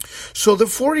 So the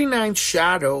 49th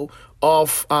shadow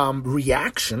of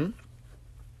reaction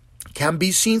can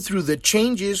be seen through the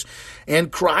changes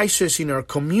and crises in our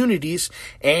communities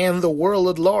and the world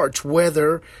at large,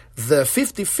 whether the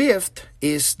 55th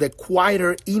is the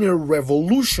quieter inner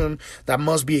revolution that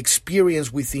must be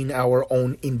experienced within our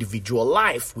own individual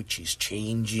life, which is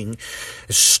changing,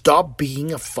 stop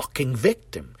being a fucking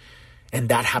victim. And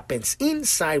that happens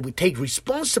inside. We take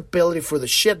responsibility for the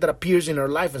shit that appears in our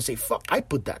life and say, fuck, I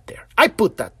put that there.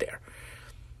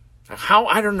 How?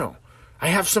 I don't know. I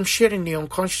have some shit in the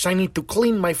unconscious. I need to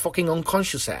clean my fucking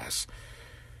unconscious ass.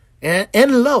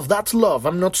 And love, that's love.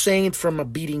 I'm not saying it from a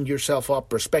beating yourself up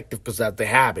perspective, because that's the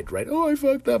habit, right? Oh, I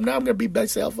fucked up. Now I'm going to beat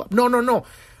myself up. No.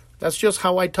 That's just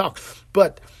how I talk.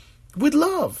 But with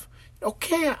love.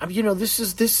 Okay,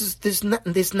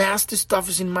 this nasty stuff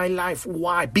is in my life.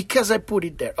 Why? Because I put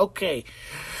it there. Okay.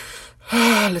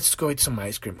 Let's go eat some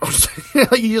ice cream.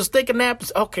 You just take a nap.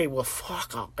 Okay, well,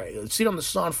 fuck. Okay. Sit on the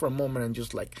sun for a moment and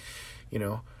just like,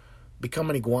 become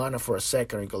an iguana for a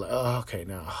second and go like, oh, okay,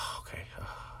 now,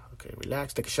 okay,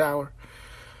 relax, take a shower.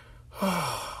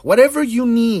 Whatever you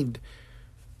need.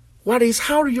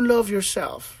 How do you love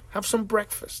yourself? Have some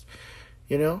breakfast,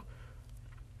 And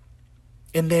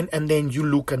then you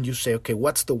look and you say, okay,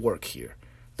 what's the work here?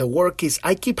 The work is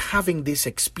I keep having this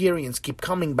experience, keep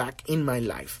coming back in my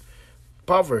life.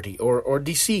 Poverty or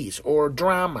disease or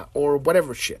drama or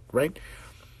whatever shit, right?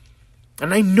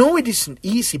 And I know it isn't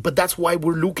easy, but that's why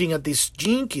we're looking at these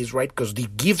gene keys, right? Because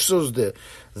it gives us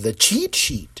the cheat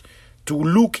sheet to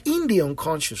look in the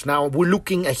unconscious. Now we're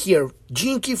looking at here,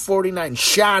 gene key 49,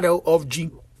 shadow of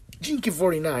gene key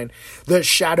 49, the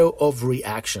shadow of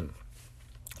reaction.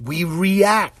 We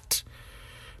react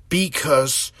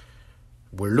because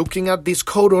we're looking at this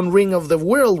codon ring of the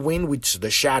whirlwind, which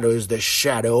the shadow is the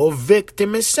shadow of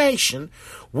victimization.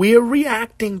 We're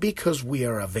reacting because we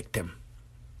are a victim.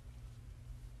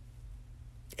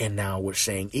 And now we're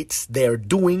saying, they're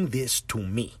doing this to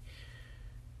me.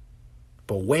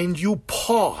 But when you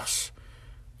pause,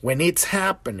 when it's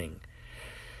happening,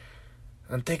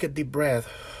 and take a deep breath,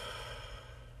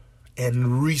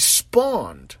 and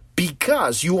respond,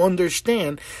 because you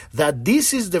understand that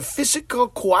this is the physical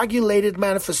coagulated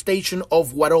manifestation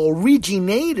of what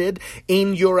originated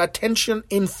in your attention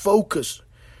in focus.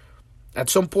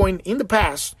 At some point in the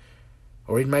past,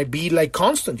 or it might be like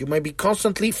constant. You might be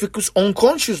constantly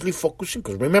unconsciously focusing.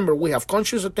 Because remember, we have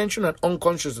conscious attention and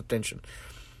unconscious attention.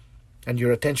 And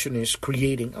your attention is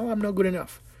creating, oh, I'm not good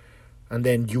enough. And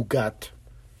then you got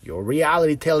your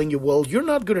reality telling you, well, you're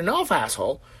not good enough,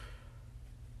 asshole.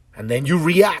 And then you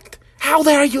react. How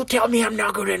dare you tell me I'm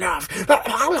not good enough?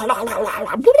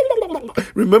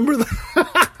 Remember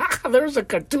there's a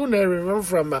cartoon I remember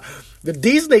from the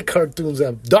Disney cartoons.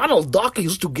 Donald Duck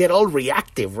used to get all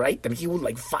reactive, right? And he would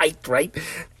like fight, right?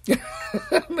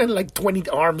 And then like 20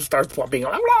 arms starts popping.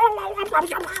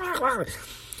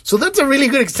 So that's a really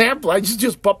good example. I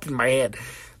just popped in my head.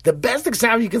 The best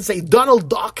example you can say, Donald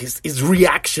Duck is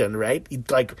reaction, right? It's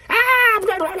like,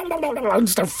 and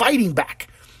start fighting back.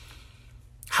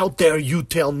 How dare you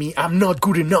tell me I'm not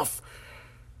good enough?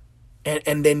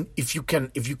 And then if you can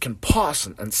pause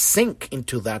and sink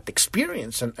into that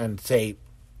experience and say,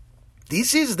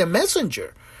 this is the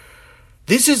messenger.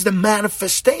 This is the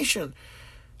manifestation.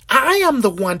 I am the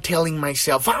one telling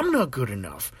myself I'm not good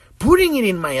enough. Putting it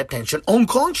in my attention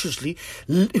unconsciously,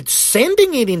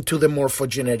 sending it into the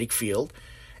morphogenetic field,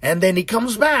 and then it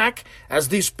comes back as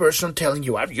this person telling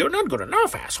you, you're not good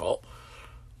enough, asshole.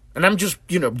 And I'm just,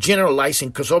 generalizing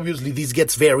because obviously this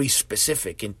gets very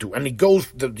specific and it goes,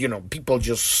 people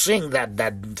just sing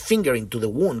that finger into the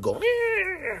wound, go,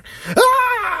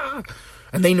 ah!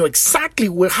 And they know exactly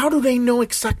how do they know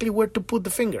exactly where to put the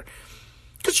finger?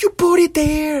 Because you put it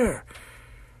there,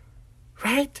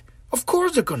 right? Of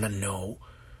course they're going to know.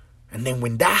 And then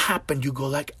when that happened, you go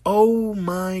like, oh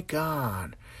my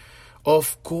God,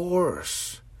 of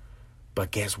course.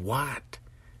 But guess what?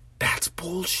 That's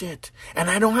bullshit. And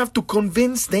I don't have to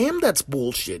convince them that's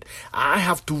bullshit. I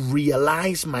have to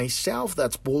realize myself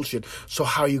that's bullshit. So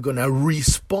how are you going to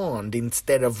respond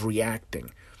instead of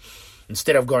reacting?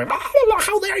 Instead of going, blah, blah, blah,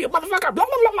 how dare you, motherfucker, blah,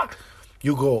 blah, blah, blah.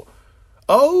 You go,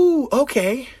 oh,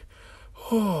 okay.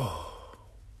 Oh,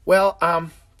 well,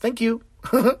 thank you.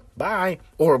 Bye.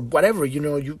 Or whatever,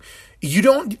 you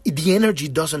don't, the energy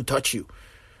doesn't touch you.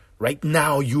 Right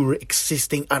now, you're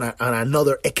existing on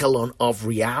another echelon of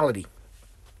reality.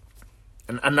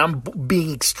 And I'm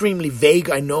being extremely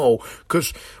vague, I know,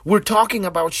 because we're talking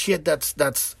about shit that's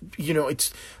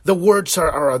it's the words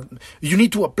are you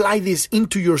need to apply this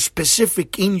into your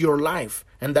specific in your life,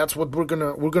 and that's what we're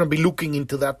gonna be looking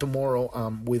into that tomorrow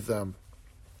with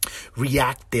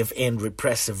reactive and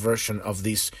repressive version of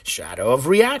this shadow of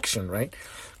reaction, right?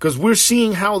 Because we're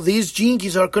seeing how these gene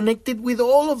keys are connected with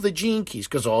all of the gene keys,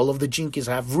 because all of the gene keys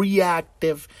have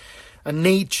reactive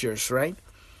natures, right?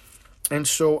 And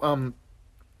so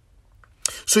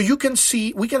we can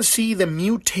see the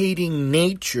mutating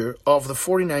nature of the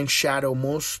 49 shadow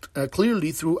most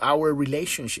clearly through our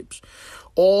relationships.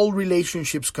 All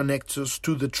relationships connect us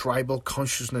to the tribal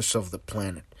consciousness of the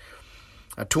planet.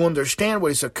 To understand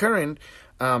what is occurring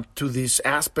to this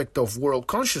aspect of world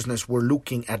consciousness, we're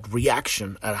looking at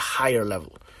reaction at a higher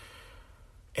level.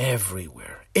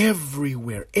 Everywhere.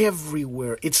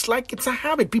 It's like it's a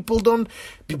habit.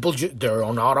 They're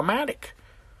on automatic.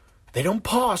 They don't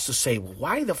pause to say, well,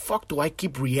 why the fuck do I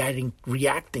keep reacting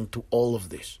to all of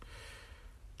this?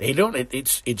 They don't.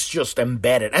 It's just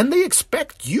embedded. And they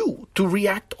expect you to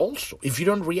react also. If you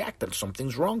don't react, then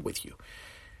something's wrong with you.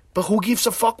 But who gives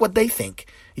a fuck what they think?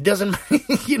 It doesn't,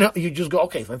 you just go,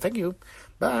 okay, thank you,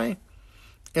 bye.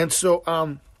 And so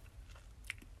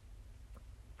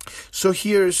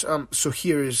here's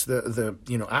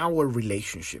the our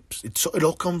relationships. It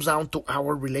all comes down to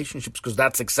our relationships, because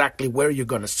that's exactly where you're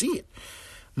going to see it.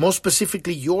 Most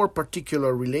specifically, your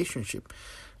particular relationship.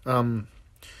 So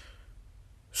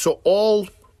all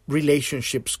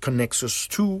relationships connects us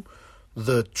to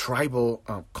the tribal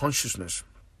consciousness.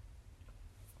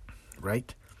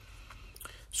 Right?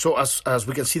 So as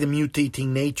we can see the mutating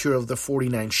nature of the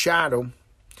 49 shadow,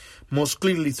 most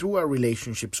clearly through our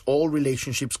relationships, all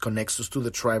relationships connects us to the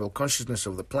tribal consciousness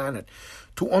of the planet.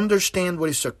 To understand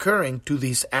what is occurring to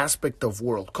this aspect of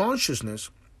world consciousness,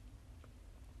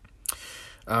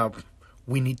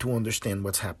 we need to understand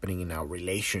what's happening in our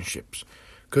relationships.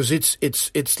 Because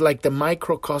it's like the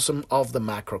microcosm of the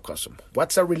macrocosm.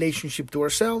 What's our relationship to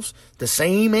ourselves? The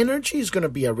same energy is going to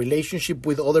be a relationship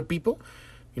with other people.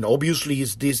 Obviously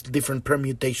it's these different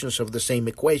permutations of the same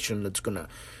equation that's going to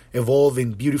evolve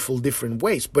in beautiful different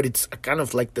ways. But it's kind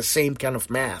of like the same kind of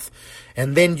math.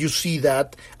 And then you see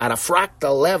that at a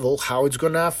fractal level, how it's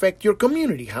going to affect your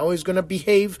community, how it's going to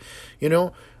behave, at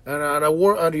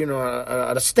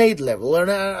a state level, at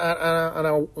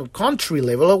a country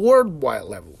level, a worldwide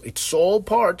level. It's all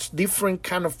parts, different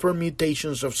kind of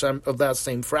permutations of that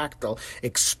same fractal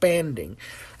expanding.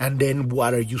 And then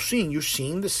what are you seeing? You're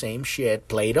seeing the same shit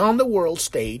played on the world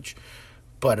stage,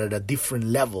 but at a different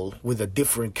level with a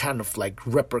different kind of like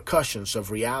repercussions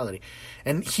of reality.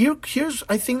 And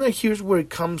I think that here's where it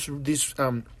comes, this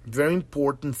very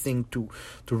important thing to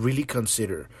really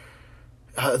consider.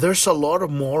 There's a lot of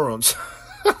morons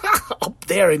up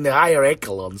there in the higher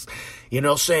echelons,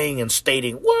 saying and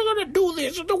stating, we're going to do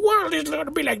this, and the world is going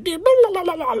to be like this, blah, blah,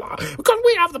 blah, blah, blah, because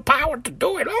we have the power to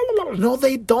do it. Blah, blah, blah. No,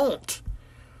 they don't.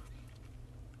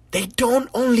 They don't,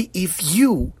 only if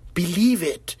you believe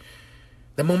it.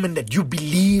 The moment that you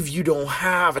believe you don't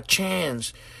have a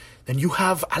chance, then you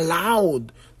have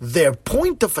allowed their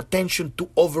point of attention to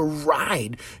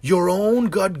override your own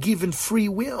God-given free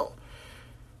will.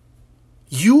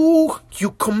 You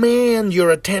command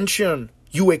your attention.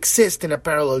 You exist in a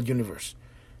parallel universe.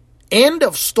 End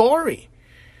of story.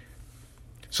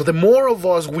 So the more of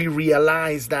us we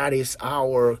realize that is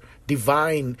our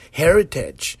divine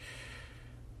heritage,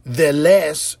 the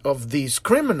less of these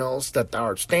criminals that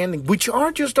are standing, which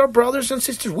are just our brothers and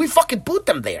sisters, we fucking put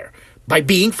them there by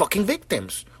being fucking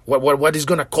victims. What is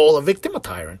going to call a victim a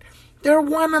tyrant? They're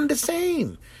one and the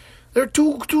same. They're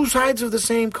two sides of the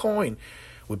same coin.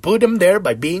 We put them there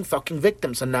by being fucking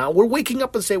victims. And now we're waking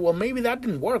up and say, well, maybe that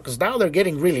didn't work because now they're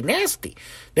getting really nasty.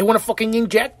 They want to fucking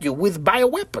inject you with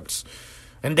bioweapons.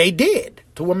 And they did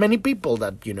to many people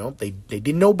that, they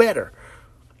didn't know better.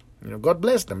 God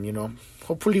bless them,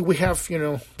 Hopefully we have,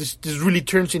 this really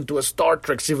turns into a Star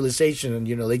Trek civilization and,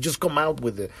 they just come out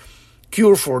with a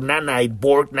cure for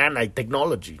Borg nanite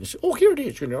technology. You say, oh, here it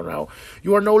is, now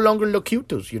you are no longer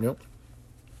Locutus,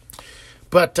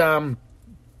 But, and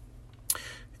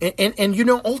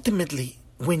ultimately,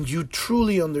 when you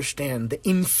truly understand the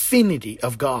infinity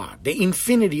of God, the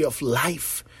infinity of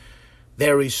life,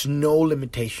 there is no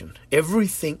limitation.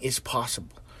 Everything is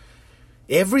possible.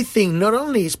 Everything not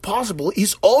only is possible,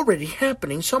 is already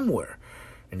happening somewhere.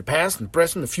 In the past, in the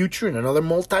present, the future, in another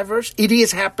multiverse, it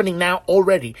is happening now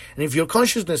already. And if your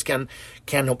consciousness can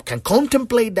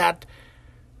contemplate that,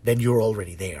 then you're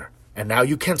already there. And now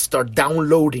you can start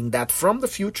downloading that from the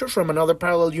future, from another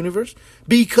parallel universe,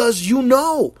 because you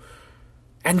know.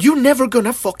 And you're never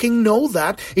gonna fucking know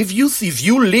that if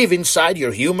you live inside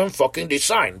your human fucking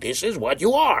design. This is what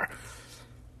you are.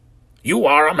 You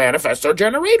are a manifestor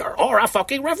generator or a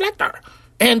fucking reflector.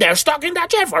 And they're stuck in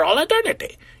that shit for all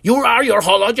eternity. You are your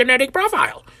hologenetic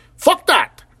profile. Fuck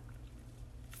that.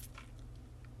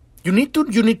 You need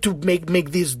to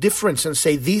make this difference and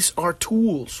say these are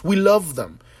tools. We love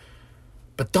them.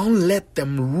 But don't let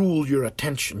them rule your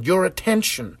attention. Your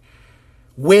attention,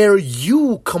 where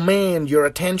you command your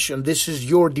attention, this is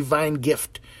your divine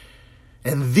gift.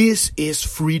 And this is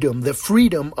freedom, the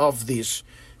freedom of this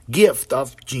gift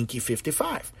of Gene Key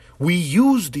 55. We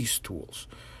use these tools.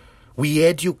 We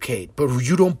educate, but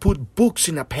you don't put books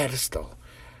in a pedestal.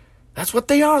 That's what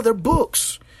they are. They're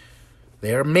books.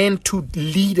 They are meant to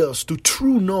lead us to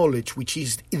true knowledge, which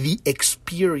is the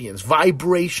experience,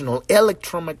 vibrational,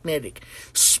 electromagnetic,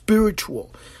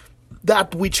 spiritual,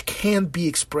 that which can't be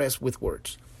expressed with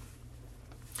words.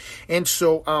 And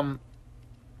so,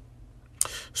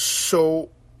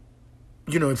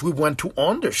 if we want to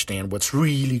understand what's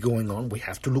really going on, we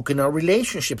have to look in our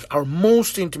relationships, our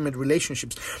most intimate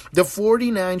relationships. The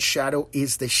 49 shadow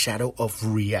is the shadow of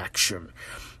reaction.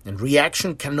 And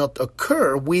reaction cannot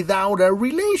occur without a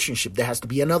relationship. There has to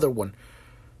be another one,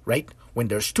 right? When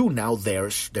there's two, now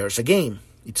there's a game.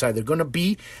 It's either going to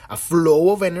be a flow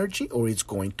of energy or it's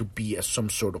going to be some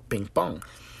sort of ping pong.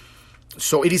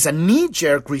 So it is a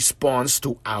knee-jerk response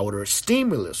to outer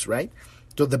stimulus, right?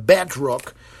 So the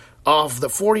bedrock of the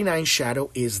 49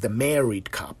 shadow is the married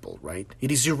couple, right?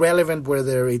 It is irrelevant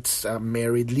whether it's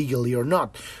married legally or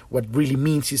not. What really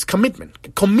means is commitment, a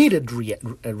committed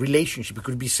relationship. It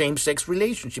could be same-sex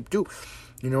relationship too.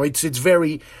 It's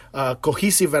very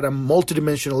cohesive at a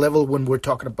multidimensional level when we're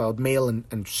talking about male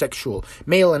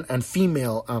and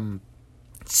female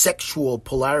sexual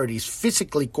polarities,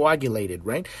 physically coagulated,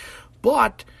 right?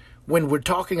 But when we're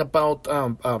talking about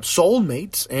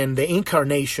soulmates and the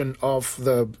incarnation of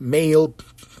the male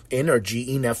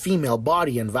energy in a female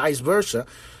body and vice versa,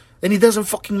 then it doesn't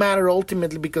fucking matter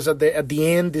ultimately, because at the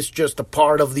end it's just a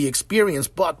part of the experience.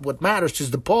 But what matters is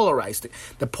the polarized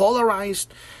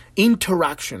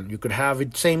interaction. You could have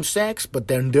it same sex, but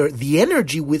then the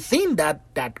energy within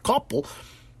that couple,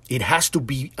 it has to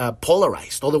be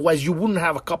polarized. Otherwise, you wouldn't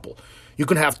have a couple. You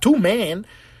can have two men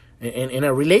in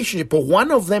a relationship, but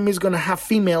one of them is going to have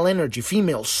female energy,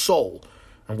 female soul.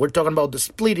 And we're talking about the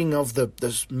splitting of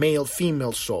the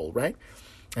male-female soul, right?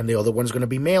 And the other one's going to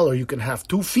be male. Or you can have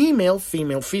two female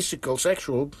physical,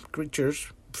 sexual creatures,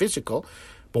 physical,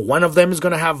 but one of them is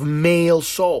going to have male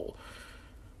soul.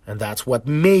 And that's what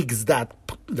makes that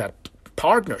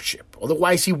partnership.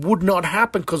 Otherwise, it would not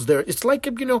happen, because it's like,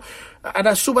 at a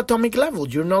subatomic level,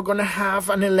 you're not going to have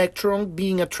an electron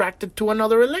being attracted to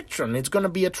another electron. It's going to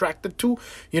be attracted to,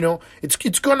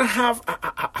 it's going to have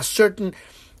a certain,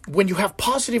 when you have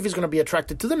positive, it's going to be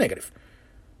attracted to the negative,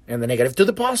 and the negative to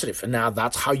the positive. And now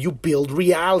that's how you build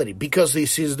reality, because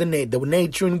this is the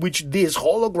nature in which this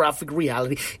holographic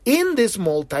reality, in this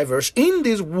multiverse, in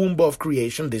this womb of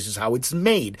creation, this is how it's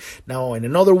made. Now, in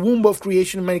another womb of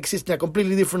creation, it might exist in a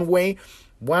completely different way.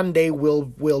 One day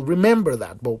we'll remember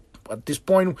that. But at this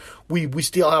point, we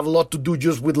still have a lot to do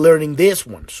just with learning this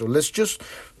one. So let's just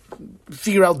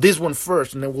figure out this one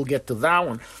first, and then we'll get to that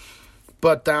one.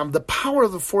 But the power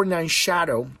of the 49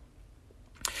 shadow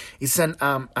is an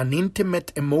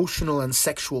intimate, emotional, and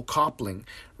sexual coupling,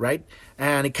 right?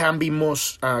 And it can be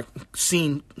most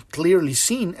clearly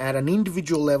seen at an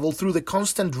individual level through the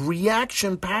constant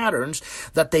reaction patterns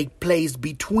that take place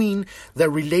between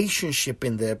the relationship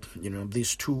in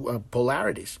these two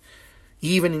polarities,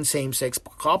 even in same-sex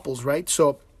couples, right?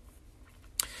 So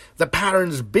The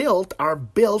patterns built are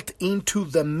built into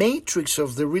the matrix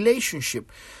of the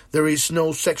relationship. There is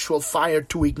no sexual fire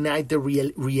to ignite the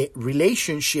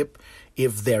relationship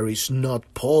if there is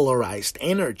not polarized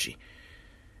energy.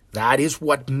 That is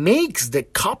what makes the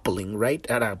coupling, right?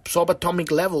 At a subatomic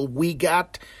level, we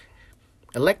got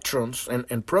electrons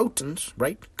and protons,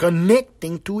 right,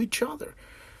 connecting to each other.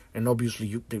 And obviously,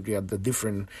 you have the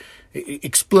different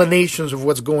explanations of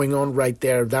what's going on right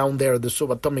there, down there at the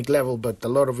subatomic level, but a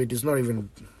lot of it is not even...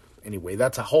 Anyway,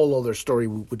 that's a whole other story.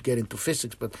 We would get into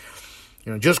physics, but,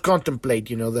 just contemplate,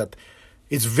 that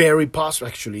it's very possible.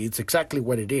 Actually, it's exactly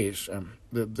what it is.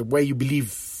 The way you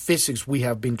believe physics, we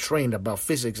have been trained about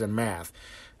physics and math.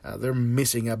 They're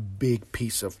missing a big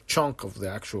chunk of the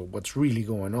actual, what's really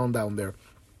going on down there.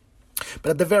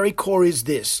 But at the very core is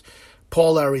this: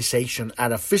 polarization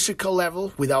at a physical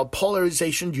level. Without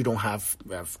polarization, you don't have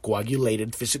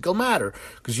coagulated physical matter,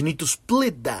 because you need to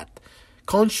split that.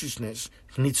 Consciousness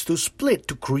needs to split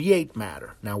to create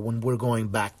matter. Now, when we're going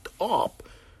back up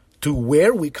to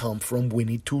where we come from, we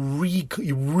need to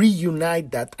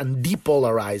reunite that and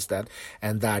depolarize that,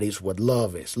 and that is what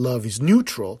love is. Love is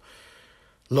neutral.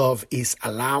 Love is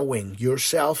allowing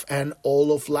yourself and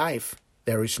all of life.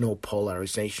 There is no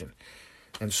polarization.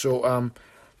 And so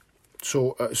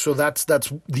that's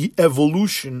the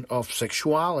evolution of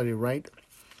sexuality, right?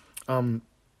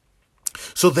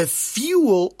 So the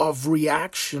fuel of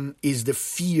reaction is the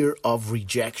fear of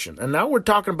rejection. And now we're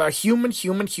talking about human,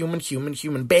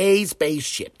 base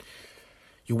shit.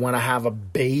 You want to have a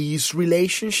base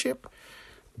relationship?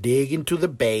 Dig into the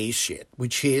base shit,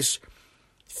 which is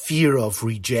fear of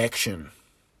rejection.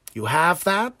 You have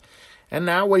that? And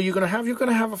now what are you going to have? You're going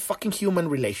to have a fucking human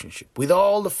relationship with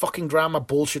all the fucking drama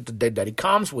bullshit that it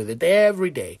comes with it every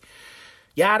day.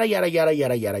 Yada, yada, yada,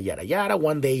 yada, yada, yada, yada.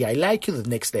 One day I like you, the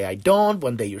next day I don't.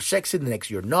 One day you're sexy, the next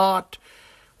you're not.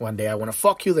 One day I want to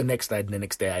fuck you, the next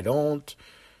day I don't.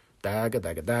 Daga,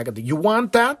 daga, daga. You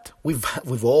want that?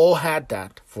 We've all had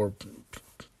that for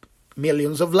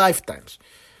millions of lifetimes.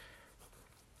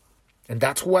 And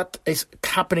that's what is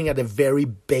happening at a very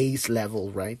base level,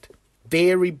 right?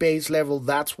 Very base level,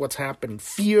 that's what's happening.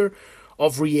 Fear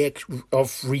of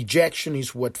rejection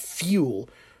is what fuel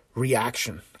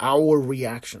reaction, our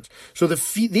reactions. So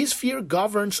this fear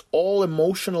governs all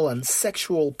emotional and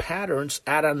sexual patterns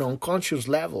at an unconscious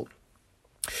level.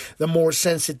 The more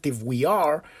sensitive we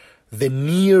are, the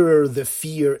nearer the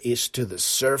fear is to the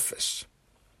surface,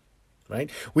 right?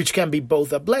 Which can be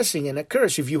both a blessing and a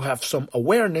curse. If you have some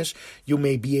awareness, you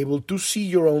may be able to see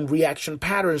your own reaction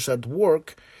patterns at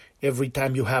work every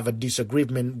time you have a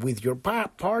disagreement with your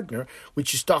partner,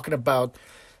 which is talking about...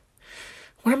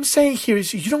 What I'm saying here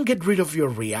is you don't get rid of your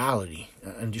reality.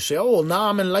 And you say, oh, well, now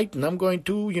I'm enlightened. I'm going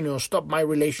to, stop my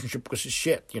relationship because it's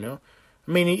shit, I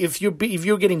mean, if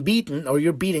you're getting beaten or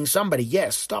you're beating somebody,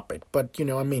 yes, stop it. But,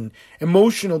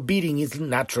 emotional beating is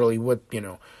naturally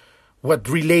what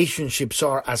relationships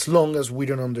are, as long as we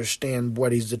don't understand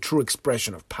what is the true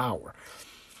expression of power.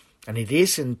 And it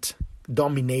isn't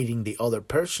dominating the other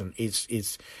person.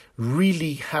 It's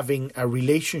really having a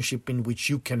relationship in which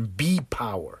you can be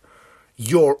power.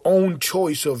 Your own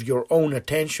choice of your own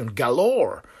attention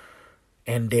galore,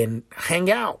 and then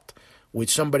hang out with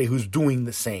somebody who's doing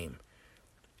the same.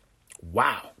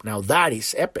 Wow. Now that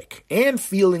is epic. And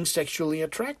feeling sexually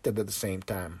attracted at the same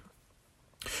time.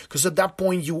 Because at that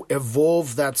point you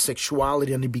evolve that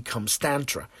sexuality and it becomes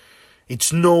tantra.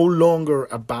 It's no longer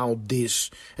about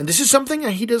this. And this is something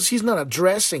that he's not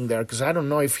addressing there, because I don't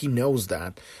know if he knows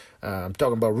that. I'm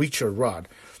talking about Richard Rudd.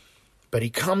 But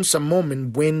it comes a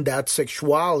moment when that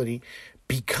sexuality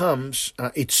becomes,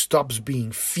 it stops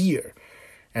being fear,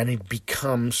 and it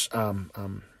becomes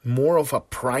more of a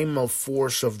primal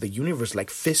force of the universe, like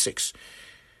physics.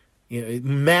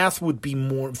 Math would be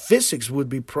more, physics would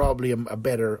be probably a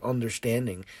better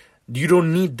understanding. You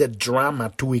don't need the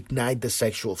drama to ignite the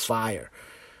sexual fire.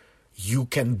 You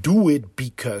can do it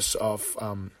because of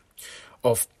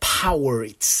power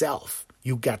itself.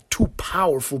 You got two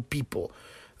powerful people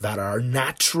that are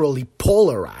naturally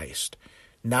polarized.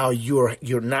 Now you're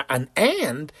not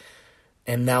and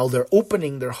now they're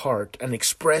opening their heart and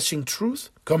expressing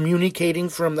truth, communicating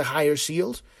from the higher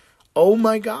seals. Oh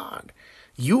my God,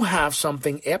 you have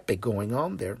something epic going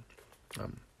on there.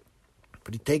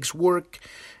 But it takes work,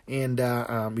 and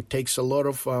it takes a lot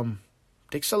of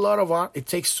it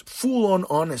takes full-on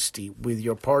honesty with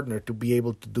your partner to be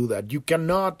able to do that. You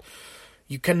cannot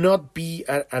be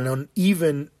at an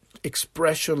uneven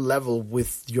expression level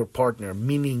with your partner,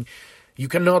 meaning you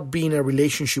cannot be in a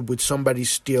relationship with somebody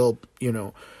still,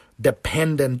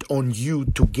 dependent on you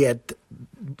to get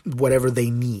whatever they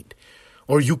need.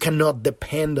 or you cannot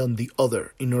depend on the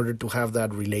other in order to have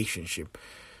that relationship.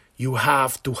 You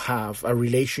have to have a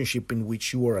relationship in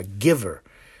which you are a giver,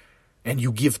 and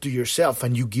you give to yourself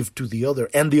and you give to the other,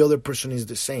 and the other person is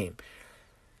the same.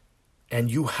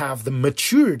 And you have the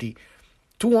maturity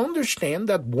to understand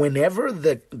that whenever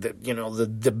the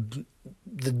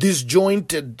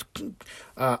disjointed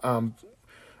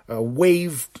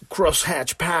wave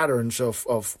crosshatch patterns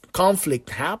of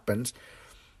conflict happens,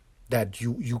 that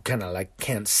you kind of like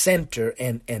can center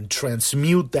and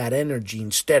transmute that energy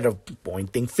instead of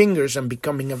pointing fingers and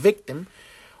becoming a victim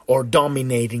or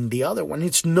dominating the other one.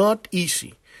 It's not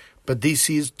easy, but this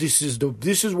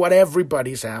is what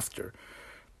everybody's after,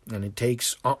 and it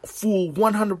takes full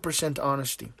 100%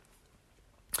 honesty.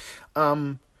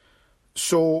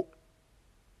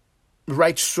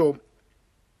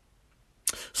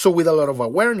 So with a lot of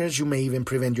awareness, you may even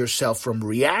prevent yourself from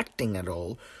reacting at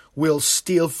all, while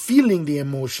still feeling the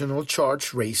emotional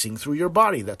charge racing through your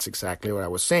body. That's exactly what I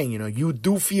was saying. You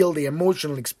do feel the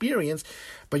emotional experience,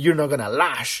 but you're not going to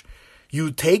lash.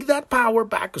 You take that power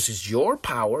back because it's your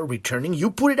power returning.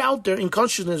 You put it out there in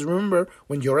consciousness. Remember,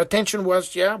 when your attention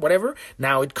was, whatever,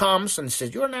 now it comes and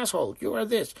says, you're an asshole, you are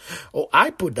this. Oh, I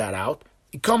put that out.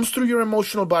 It comes through your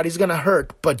emotional body. It's going to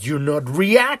hurt, but you're not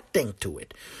reacting to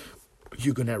it.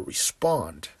 You're going to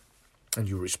respond. And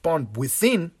you respond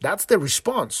within. That's the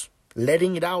response.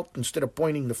 Letting it out instead of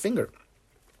pointing the finger.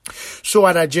 So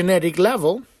at a genetic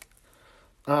level,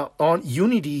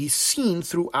 unity is seen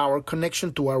through our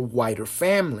connection to our wider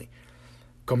family,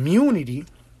 community,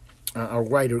 our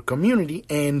wider community,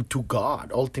 and to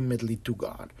God, ultimately to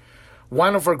God.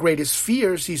 One of our greatest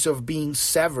fears is of being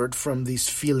severed from this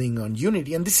feeling on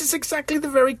unity. And this is exactly the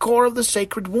very core of the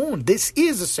sacred wound. This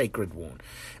is a sacred wound.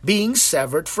 Being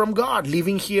severed from God,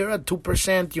 living here at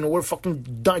 2%, we're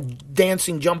fucking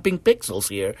dancing, jumping pixels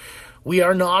here. We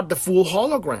are not the full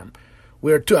hologram.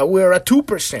 We're at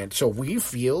 2%, so we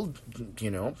feel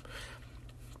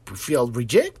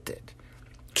rejected.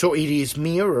 So it is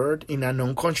mirrored in an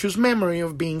unconscious memory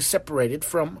of being separated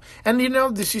from, and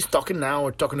this is talking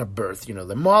of birth,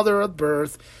 the mother at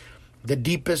birth, the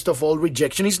deepest of all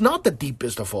rejection is not the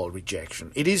deepest of all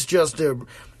rejection. It is just the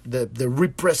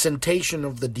representation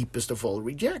of the deepest of all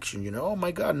rejection. Oh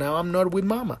my God, now I'm not with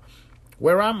mama.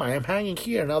 Where am I? I'm hanging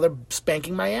here. Now they're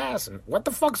spanking my ass. And what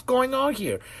the fuck's going on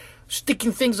here?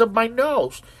 Sticking things up my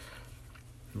nose.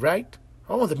 Right?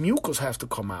 Oh, the mucus has to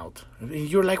come out. And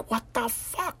you're like, what the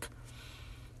fuck?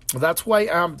 That's why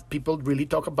people really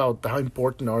talk about how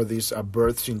important are these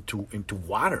births into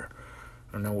water.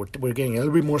 And now we're getting a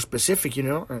little bit more specific,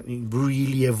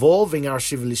 really evolving our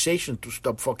civilization to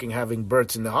stop fucking having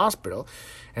births in the hospital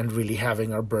and really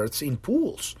having our births in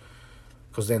pools.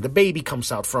 Because then the baby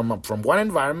comes out from one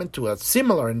environment to a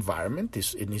similar environment,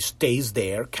 and it stays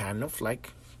there kind of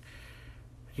like,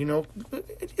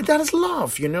 that is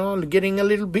love, getting a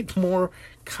little bit more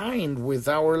kind with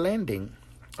our landing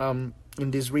in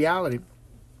this reality.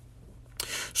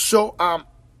 So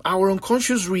our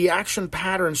unconscious reaction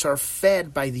patterns are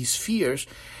fed by these fears,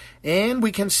 and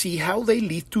we can see how they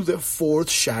lead to the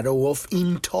fourth shadow of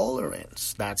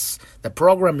intolerance. That's the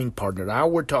programming partner. Now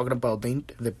we're talking about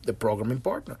the programming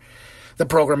partner. The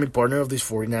programming partner of this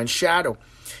 49 shadow.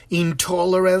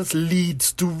 Intolerance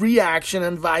leads to reaction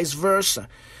and vice versa.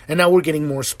 And now we're getting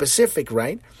more specific,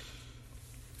 right?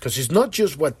 Because it's not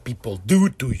just what people do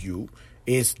to you.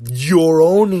 It's your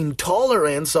own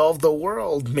intolerance of the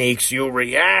world makes you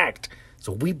react.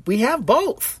 So we have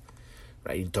both.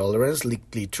 Right? Intolerance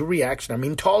lead to reaction. I'm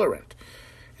intolerant.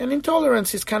 And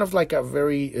intolerance is kind of like a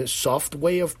very soft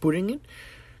way of putting it.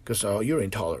 Because, you're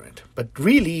intolerant. But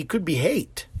really, it could be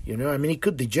hate. It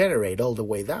could degenerate all the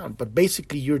way down. But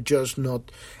basically, you're just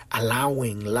not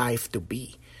allowing life to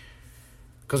be.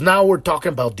 Because now we're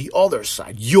talking about the other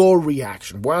side, your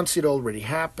reaction, once it already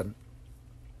happened.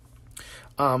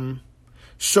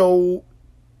 So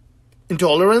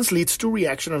intolerance leads to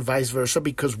reaction and vice versa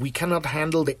because we cannot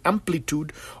handle the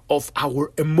amplitude of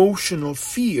our emotional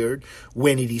fear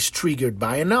when it is triggered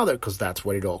by another, because that's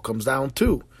what it all comes down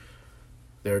to.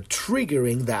 They're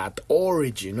triggering that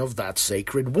origin of that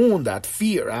sacred wound, that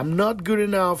fear. I'm not good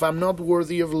enough. I'm not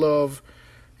worthy of love.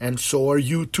 And so are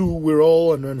you too. We're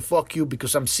all, and then fuck you,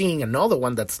 because I'm seeing another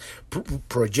one that's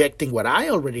projecting what I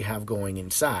already have going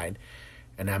inside.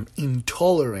 And I'm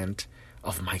intolerant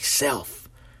of myself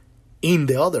in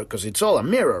the other, because it's all a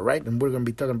mirror, right? And we're going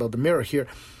to be talking about the mirror here.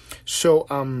 So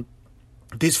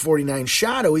this 49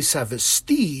 shadow is a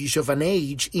vestige of an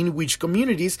age in which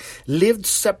communities lived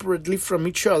separately from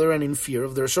each other and in fear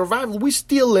of their survival. We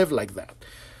still live like that.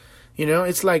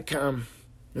 It's like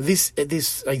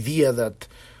this idea that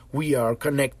we are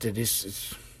connected.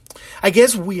 I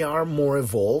guess we are more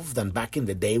evolved than back in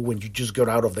the day when you just got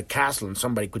out of the castle and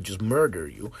somebody could just murder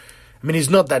you. I mean, it's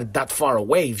not that far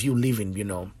away if you live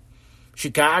in,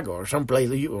 Chicago or someplace,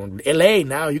 L.A.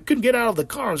 now. You can get out of the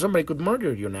car and somebody could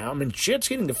murder you now. I mean, shit's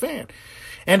hitting the fan.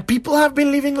 And people have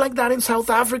been living like that in South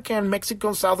Africa and Mexico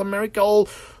and South America all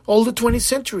the 20th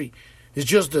century. It's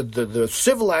just the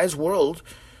civilized world.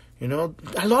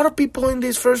 A lot of people in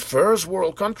these first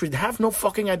world countries have no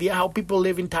fucking idea how people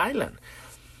live in Thailand.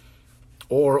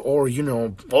 Or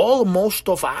most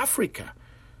of Africa.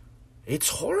 It's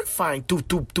horrifying to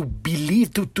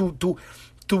believe,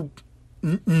 to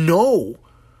know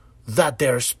that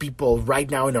there's people right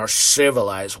now in our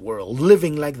civilized world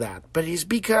living like that. But it's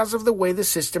because of the way the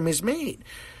system is made.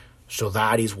 So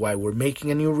that is why we're making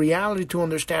a new reality to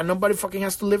understand nobody fucking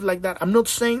has to live like that. I'm not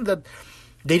saying that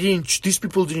these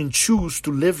people didn't choose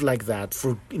to live like that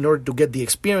in order to get the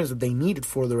experience that they needed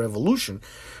for their evolution.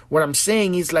 What I'm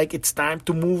saying is it's time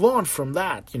to move on from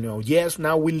that. Yes,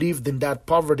 now we lived in that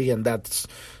poverty and that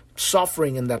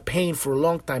suffering and that pain for a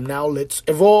long time. Now let's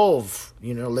evolve.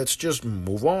 Let's just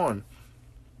move on.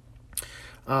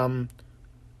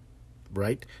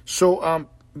 Right? So,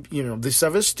 there's a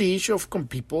vestige of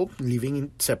people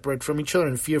living separate from each other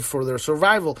in fear for their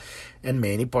survival. And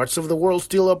many parts of the world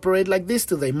still operate like this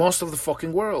today, most of the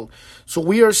fucking world. So what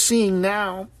we're seeing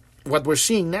now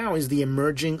is the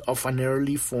emerging of an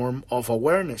early form of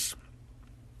awareness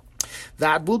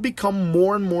that will become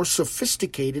more and more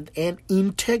sophisticated and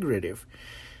integrative.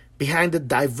 Behind the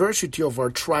diversity of our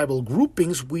tribal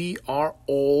groupings, we are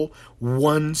all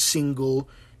one single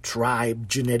tribe,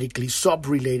 genetically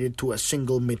sub-related to a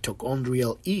single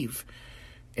mitochondrial Eve.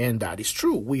 And that is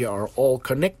true. We are all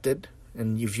connected.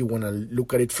 And if you want to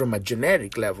look at it from a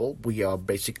genetic level, we are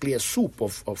basically a soup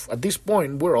of at this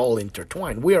point, we're all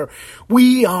intertwined. We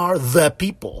are the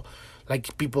people.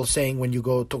 Like people saying when you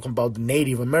go talking about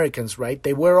Native Americans, right?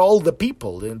 They were all the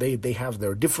people. They have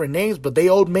their different names, but they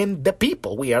all mean the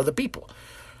people. We are the people.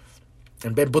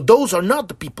 But those are not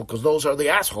the people, because those are the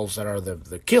assholes that are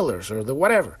the killers or the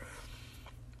whatever.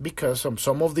 Because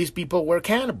some of these people were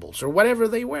cannibals or whatever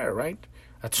they were, right?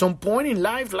 At some point in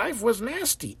life was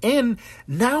nasty. And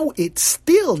now it's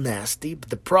still nasty, but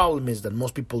the problem is that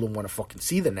most people don't want to fucking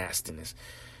see the nastiness.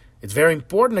 It's very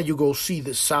important that you go see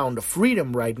the Sound of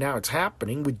Freedom right now. It's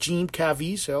happening with Jean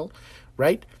Caviezel,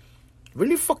 right?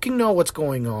 Really fucking know what's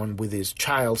going on with his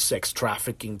child sex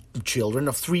trafficking children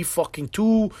of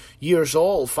 2 years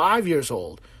old, 5 years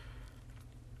old.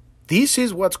 This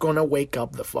is what's going to wake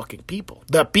up the fucking people.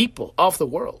 The people of the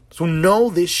world. So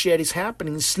know this shit is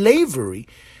happening. Slavery,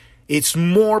 it's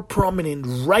more prominent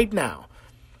right now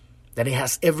than it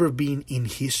has ever been in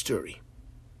history.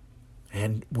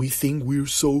 And we think we're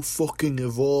so fucking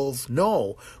evolved.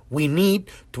 No, we need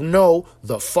to know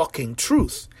the fucking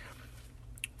truth.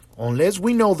 Unless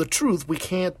we know the truth, we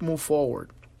can't move forward.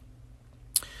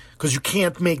 Because you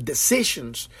can't make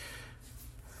decisions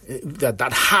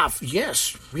that have,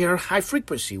 yes, we are high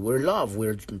frequency, we're love,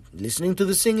 we're listening to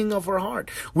the singing of our heart,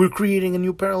 we're creating a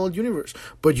new parallel universe.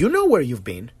 But you know where you've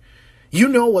been. You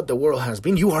know what the world has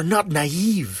been. You are not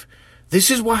naive.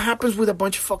 This is what happens with a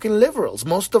bunch of fucking liberals.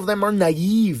 Most of them are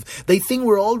naive. They think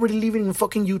we're already living in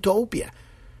fucking utopia.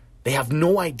 They have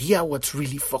no idea what's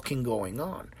really fucking going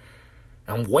on.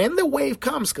 And when the wave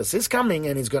comes, because it's coming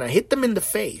and it's going to hit them in the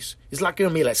face, it's like going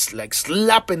to be like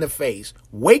slap in the face.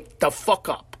 Wake the fuck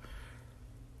up.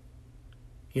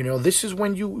 This is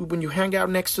when you hang out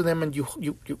next to them and you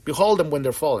hold them when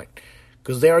they're falling.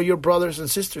 Because they are your brothers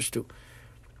and sisters too.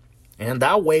 And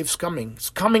that wave's coming. It's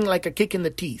coming like a kick in the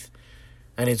teeth.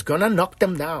 And it's going to knock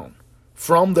them down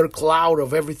from their cloud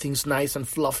of everything's nice and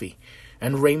fluffy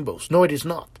and rainbows. No, it is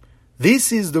not.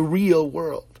 This is the real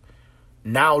world.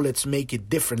 Now let's make it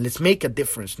different. Let's make a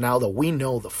difference now that we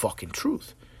know the fucking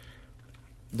truth.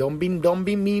 Don't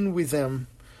be mean with them.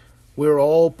 We're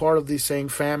all part of the same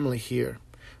family here.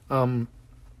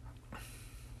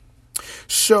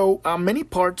 So many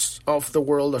parts of the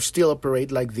world are still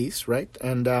operate like this, right?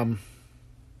 And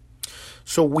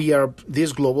so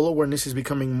this global awareness is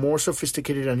becoming more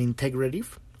sophisticated and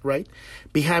integrative, right?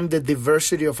 Behind the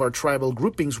diversity of our tribal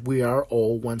groupings, we are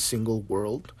all one single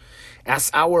world.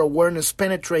 As our awareness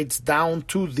penetrates down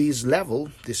to this level,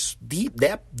 this deep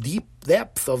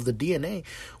depth of the DNA,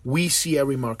 we see a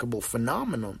remarkable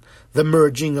phenomenon, the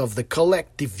merging of the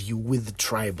collective view with the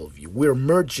tribal view. We're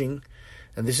merging,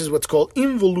 and this is what's called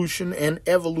involution and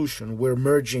evolution. We're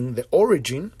merging the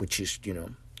origin, which is,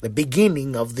 the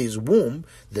beginning of this womb,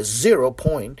 the 0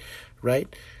 point,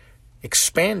 right?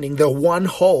 Expanding the one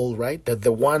whole, right?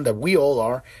 The one that we all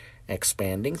are,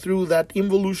 expanding, through that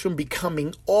involution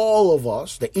becoming all of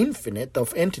us, the infinite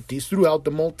of entities throughout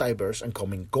the multiverse, and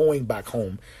going back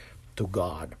home to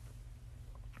God.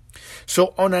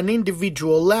 So on an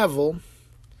individual level,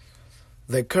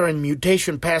 the current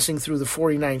mutation passing through the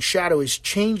 49 shadow is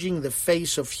changing the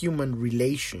face of human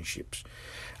relationships.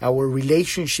 Our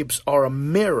relationships are a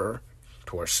mirror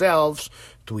to ourselves,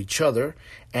 to each other,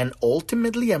 and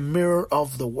ultimately a mirror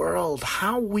of the world.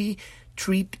 How we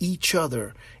treat each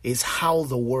other is how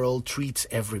the world treats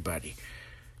everybody.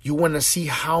 You want to see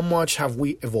how much have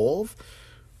we evolved?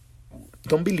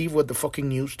 Don't believe what the fucking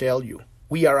news tell you.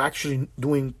 We are actually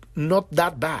doing not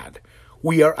that bad.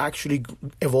 We are actually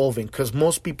evolving, because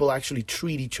most people actually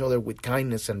treat each other with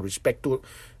kindness and respect to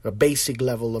a basic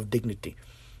level of dignity.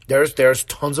 There's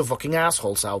tons of fucking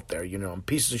assholes out there, and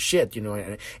pieces of shit,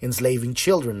 enslaving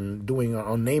children, doing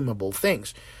unnameable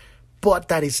things. But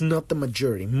that is not the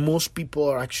majority. Most people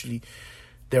are actually,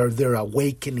 they're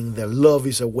awakening. Their love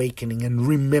is awakening and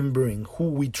remembering who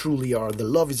we truly are. The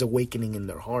love is awakening in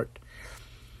their heart.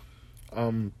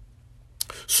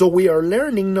 So we are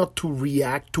learning not to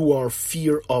react to our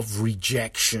fear of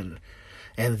rejection.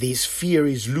 And this fear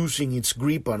is losing its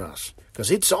grip on us.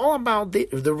 Because it's all about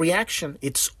the reaction.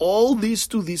 It's all this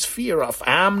to this fear of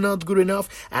I'm not good enough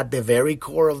at the very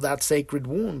core of that sacred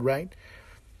wound, right?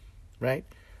 Right?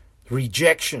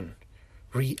 Rejection.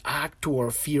 React to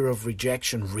our fear of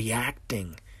rejection.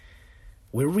 Reacting.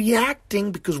 We're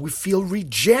reacting because we feel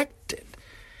rejected.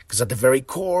 Because at the very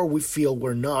core we feel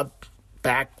we're not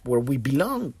back where we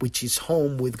belong, which is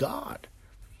home with God.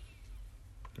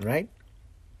 Right?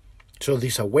 So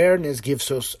this awareness gives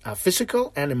us a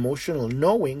physical and emotional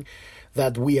knowing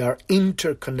that we are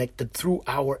interconnected through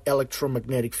our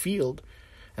electromagnetic field,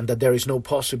 and that there is no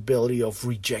possibility of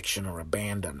rejection or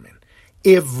abandonment.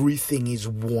 Everything is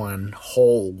one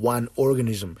whole, one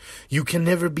organism. You can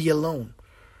never be alone.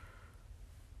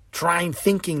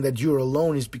 Thinking that you're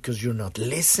alone is because you're not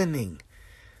listening.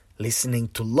 Listening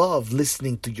to love,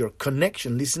 listening to your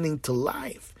connection, listening to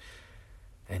life.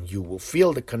 And you will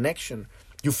feel the connection.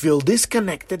 You feel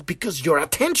disconnected because your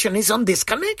attention is on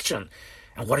disconnection.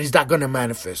 And what is that going to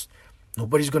manifest?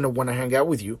 Nobody's going to want to hang out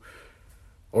with you.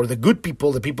 Or the good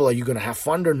people, the people that you're going to have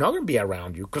fun, they're not going to be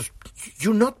around you. Because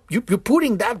you're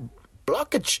putting that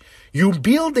blockage. You're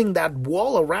building that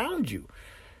wall around you.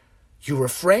 You're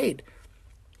afraid.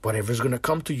 Whatever's going to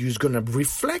come to you is going to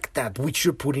reflect that which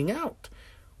you're putting out.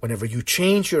 Whenever you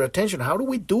change your attention, how do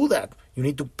we do that? You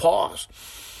need to pause.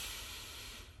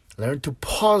 Learn to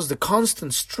pause the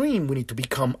constant stream. We need to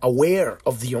become aware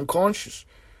of the unconscious.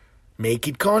 Make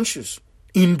it conscious.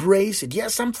 Embrace it.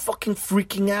 Yes, I'm fucking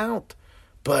freaking out,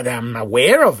 but I'm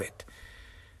aware of it.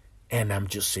 And I'm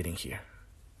just sitting here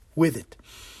with it.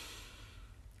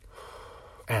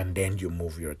 And then you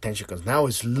move your attention, because now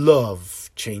it's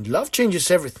love change. Love changes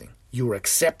everything. You're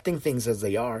accepting things as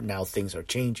they are. Now things are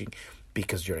changing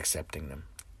because you're accepting them.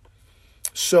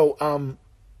 So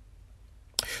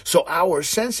our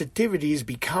sensitivity is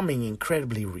becoming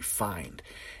incredibly refined.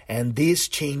 And this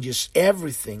changes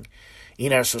everything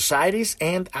in our societies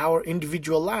and our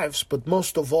individual lives, but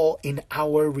most of all in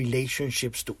our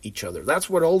relationships to each other. That's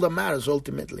what all that matters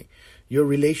ultimately, your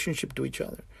relationship to each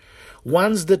other.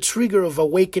 Once the trigger of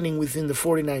awakening within the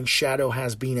 49 shadow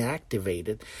has been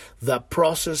activated, the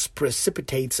process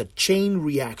precipitates a chain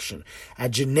reaction, a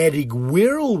genetic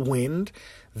whirlwind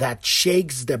that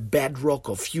shakes the bedrock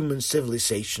of human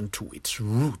civilization to its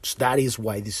roots. That is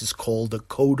why this is called the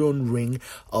codon ring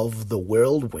of the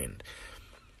whirlwind.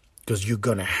 Because you're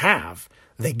going to have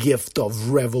the gift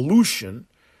of revolution,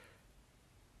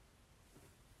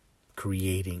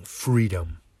 creating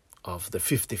freedom of the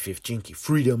 55th Jinki.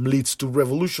 Freedom leads to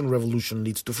revolution, revolution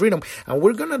leads to freedom. And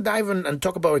we're going to dive in and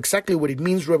talk about exactly what it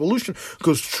means, revolution,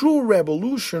 because true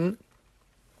revolution,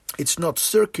 it's not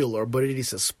circular, but it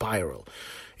is a spiral.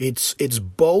 It's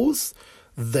both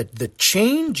the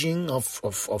changing of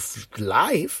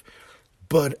life,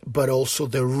 but also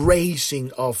the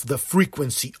raising of the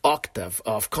frequency octave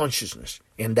of consciousness,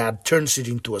 and that turns it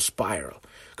into a spiral.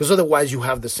 Because otherwise you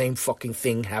have the same fucking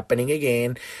thing happening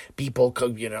again. People,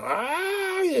 create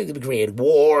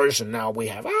wars, and now we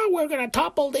have, we're going to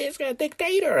topple this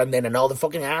dictator. And then another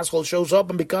fucking asshole shows up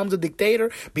and becomes a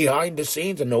dictator behind the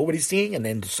scenes and nobody's seeing, and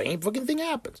then the same fucking thing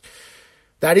happens.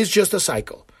 That is just a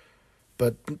cycle.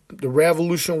 But the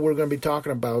revolution we're going to be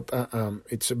talking about,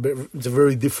 it's a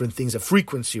very different thing. It's a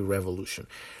frequency revolution.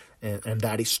 And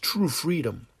that is true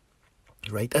freedom.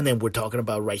 Right? And then we're talking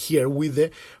about right here with the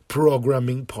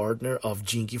programming partner of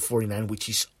Jinki 49, which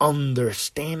is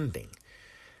understanding.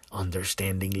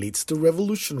 Understanding leads to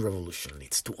revolution. Revolution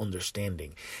leads to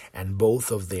understanding. And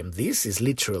both of them, this is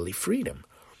literally freedom.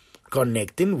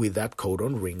 Connecting with that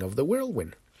codon ring of the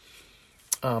whirlwind.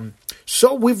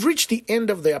 So we've reached the end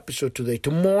of the episode today.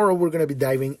 Tomorrow we're going to be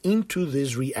diving into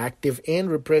this reactive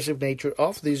and repressive nature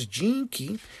of this gene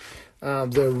key.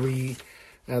 The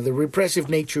repressive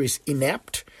nature is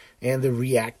inept, and the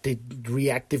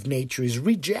reactive nature is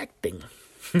rejecting.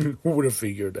 Who would have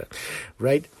figured that,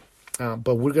 right?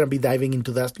 But we're going to be diving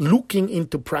into that, looking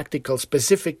into practical,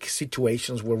 specific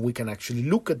situations where we can actually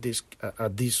look at this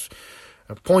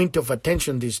point of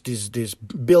attention, this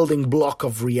building block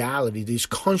of reality, this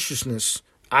consciousness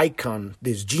icon,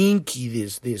 this gene key,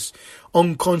 this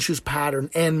unconscious pattern,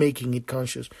 and making it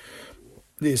conscious,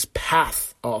 this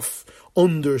path of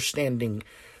understanding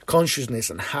consciousness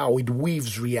and how it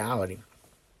weaves reality.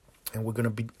 And we're going to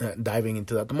be diving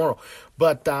into that tomorrow.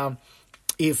 But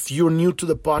if you're new to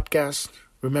the podcast,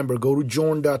 remember, go to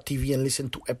journ.tv and listen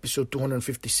to episode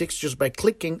 256 just by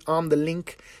clicking on the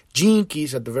link, Gene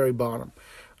Keys, at the very bottom.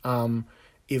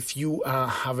 If you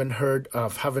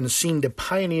haven't seen the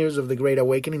Pioneers of the Great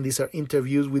Awakening, these are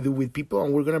interviews we do with people,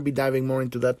 and we're going to be diving more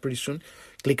into that pretty soon.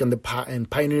 Click on the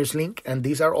Pioneers link, and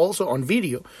these are also on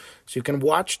video, so you can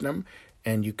watch them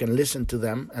and you can listen to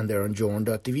them, and they're on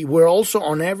journ.tv. We're also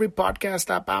on every podcast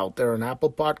app out there, on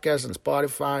Apple Podcasts and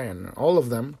Spotify and all of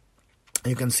them.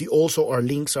 You can see also our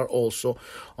links are also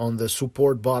on the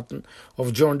support button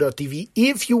of journ.tv.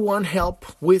 If you want help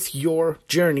with your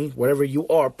journey, wherever you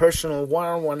are, personal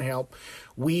one-on-one help,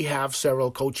 we have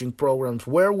several coaching programs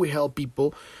where we help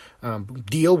people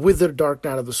deal with their dark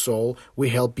night of the soul. We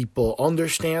help people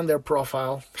understand their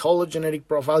profile, hologenetic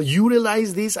profile,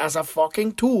 utilize this as a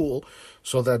fucking tool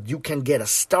so that you can get a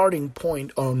starting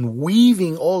point on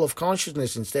weaving all of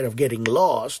consciousness instead of getting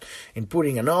lost and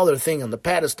putting another thing on the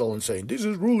pedestal and saying, this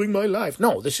is ruling my life.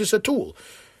 No, this is a tool.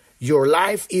 Your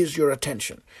life is your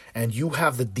attention, and you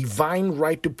have the divine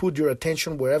right to put your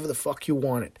attention wherever the fuck you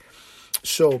want it.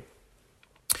 So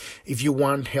if you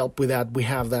want help with that, we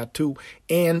have that too.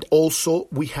 And also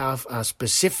we have a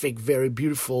specific, very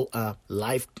beautiful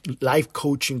life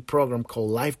coaching program called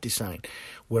Life Design,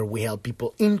 where we help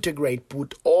people integrate,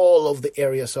 put all of the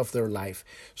areas of their life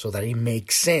so that it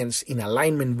makes sense in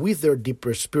alignment with their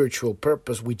deeper spiritual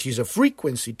purpose, which is a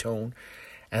frequency tone.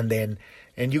 And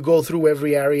you go through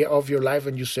every area of your life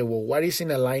and you say, well, what is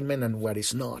in alignment and what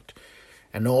is not?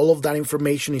 And all of that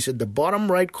information is at the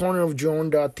bottom right corner of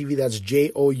journ.tv. That's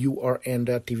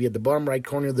JOURN.tv. At the bottom right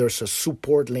corner, there's a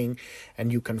support link,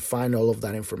 and you can find all of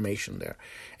that information there.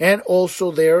 And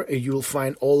also there, you'll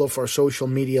find all of our social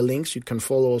media links. You can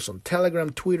follow us on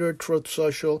Telegram, Twitter, Truth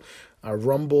Social. Our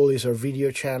Rumble is our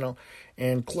video channel.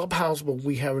 And Clubhouse, but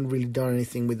we haven't really done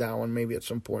anything with that one. Maybe at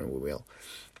some point we will.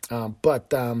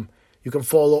 But you can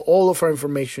follow. All of our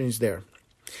information is there.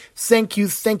 Thank you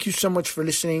so much for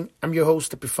listening. I'm your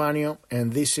host, Epifanio,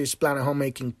 and this is Planet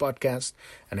Homemaking Podcast,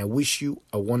 and I wish you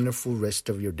a wonderful rest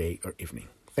of your day or evening.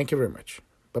 Thank you very much.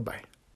 Bye-bye.